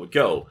just how it would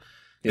go.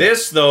 Yeah.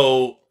 This,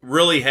 though,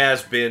 really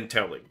has been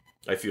telling,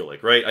 I feel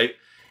like, right?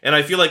 And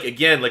I feel like,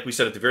 again, like we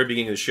said at the very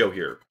beginning of the show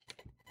here,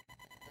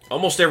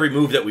 almost every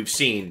move that we've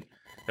seen,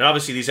 and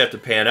obviously these have to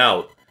pan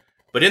out,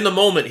 but in the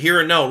moment, here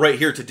and now, right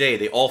here today,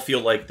 they all feel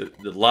like the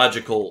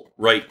logical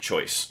right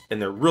choice,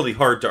 and they're really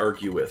hard to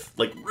argue with.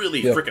 Like,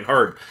 really freaking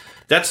hard.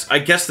 That's, I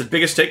guess, the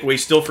biggest takeaway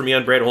still for me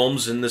on Brad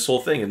Holmes in this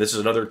whole thing, and this is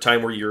another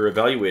time where you're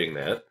evaluating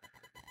that.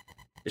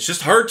 It's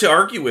just hard to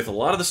argue with a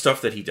lot of the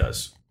stuff that he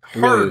does.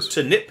 Hard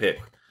to nitpick.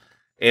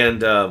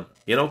 And,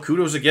 you know,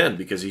 kudos again,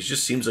 because he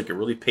just seems like a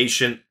really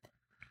patient,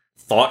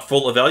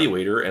 thoughtful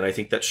evaluator, and I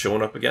think that's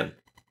showing up again.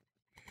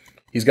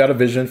 He's got a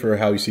vision for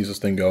how he sees this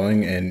thing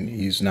going, and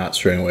he's not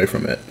straying away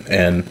from it.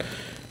 And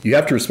you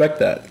have to respect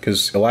that,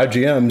 because a lot of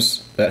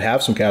GMs that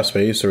have some cap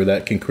space or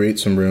that can create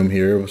some room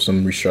here with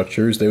some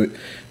restructures,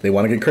 they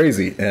want to get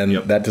crazy, and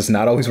that does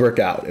not always work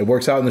out. It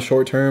works out in the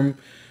short term.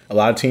 A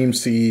lot of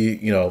teams see,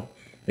 you know,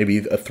 maybe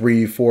a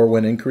 3-4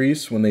 win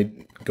increase when they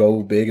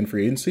go big in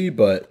free agency,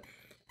 but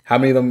how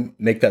many of them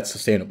make that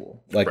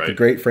sustainable? Like the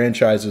great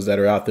franchises that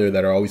are out there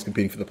that are always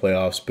competing for the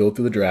playoffs, build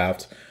through the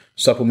draft,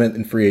 supplement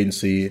in free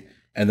agency,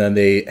 and then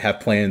they have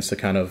plans to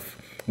kind of,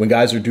 when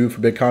guys are due for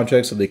big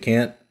contracts so they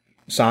can't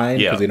sign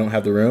because they don't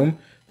have the room,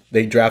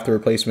 they draft a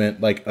replacement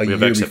like a year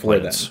before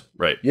then.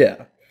 Right.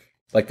 Yeah.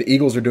 Like the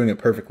Eagles are doing it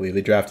perfectly.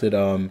 They drafted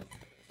the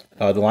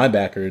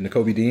linebacker,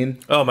 Nakobe Dean.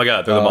 Oh my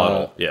God, they're the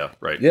model. Yeah,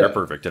 right. Yeah. They're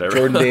perfect.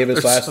 Jordan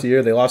Davis last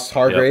year, they lost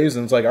Hargraves,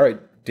 and it's like, all right,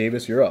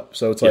 Davis, you're up.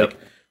 So it's like,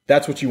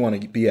 that's what you want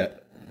to be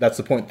at. That's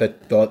the point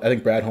that I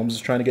think Brad Holmes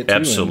is trying to get to.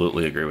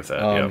 Absolutely agree with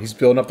that. He's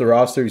building up the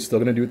roster. He's still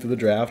going to do it through the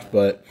draft,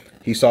 but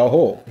he saw a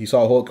hole. He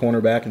saw a hole at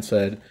cornerback and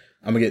said,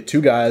 I'm going to get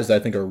two guys that I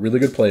think are really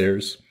good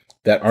players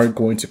that aren't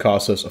going to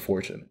cost us a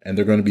fortune, and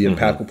they're going to be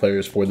impactful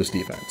players for this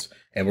defense.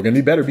 And we're going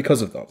to be better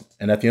because of them.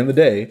 And at the end of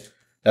the day,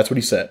 that's what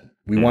he said.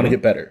 We want to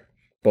get better.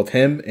 Both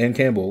him and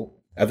Campbell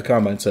at the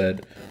Combine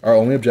said, our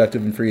only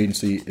objective in free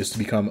agency is to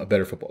become a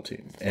better football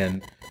team.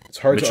 And it's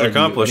hard to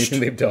argue anything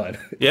they've done.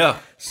 Yeah,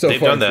 so they've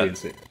far done that. in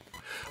free agency.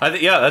 I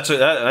think,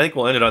 I think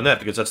we'll end it on that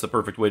because that's the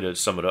perfect way to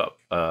sum it up.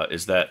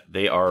 Is that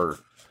they are,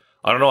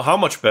 I don't know how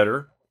much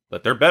better,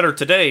 but they're better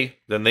today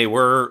than they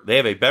were. They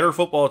have a better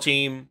football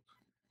team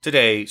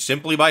today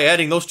simply by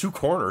adding those two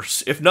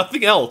corners. If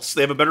nothing else,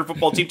 they have a better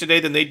football team today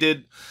than they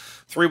did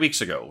 3 weeks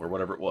ago or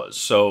whatever it was.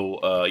 So,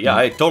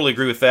 I totally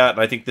agree with that.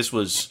 And I think this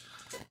was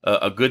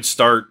a good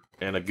start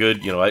and a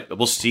good,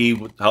 we'll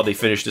see how they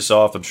finish this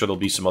off. I'm sure there'll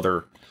be some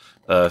other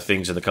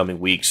things in the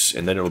coming weeks,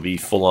 and then it'll be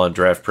full-on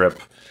draft prep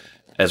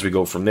as we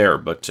go from there.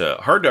 But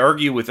hard to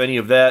argue with any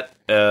of that,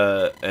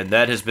 and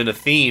that has been a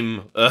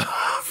theme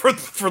for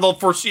the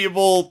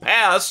foreseeable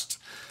past.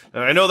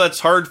 And I know that's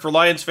hard for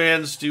Lions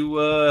fans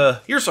to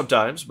hear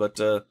sometimes, but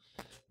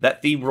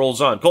that theme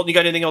rolls on. Colton, you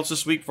got anything else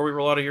this week before we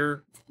roll out of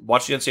here?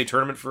 Watch the NCAA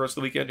tournament for the rest of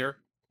the weekend here?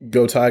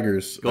 Go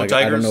Tigers. Go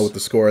Tigers. I don't know what the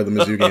score of the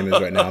Mizzou game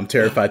is right now. I'm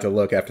terrified to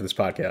look after this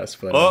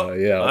podcast. But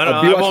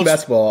I'll be watching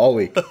basketball all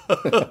week.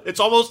 It's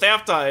almost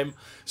halftime,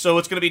 so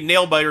it's going to be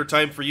nail-biter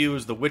time for you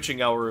as the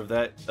witching hour of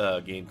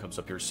that game comes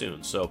up here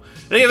soon. So,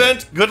 in any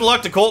event, good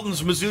luck to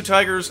Colton's Mizzou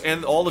Tigers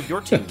and all of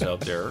your teams out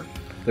there.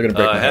 They're going to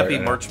break my heart Happy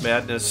March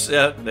Madness.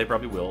 They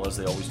probably will, as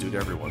they always do to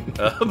everyone.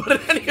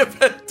 But in any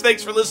event,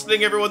 thanks for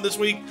listening, everyone, this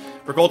week.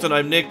 For Colton,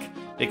 I'm Nick.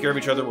 Take care of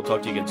each other. We'll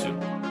talk to you again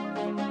soon.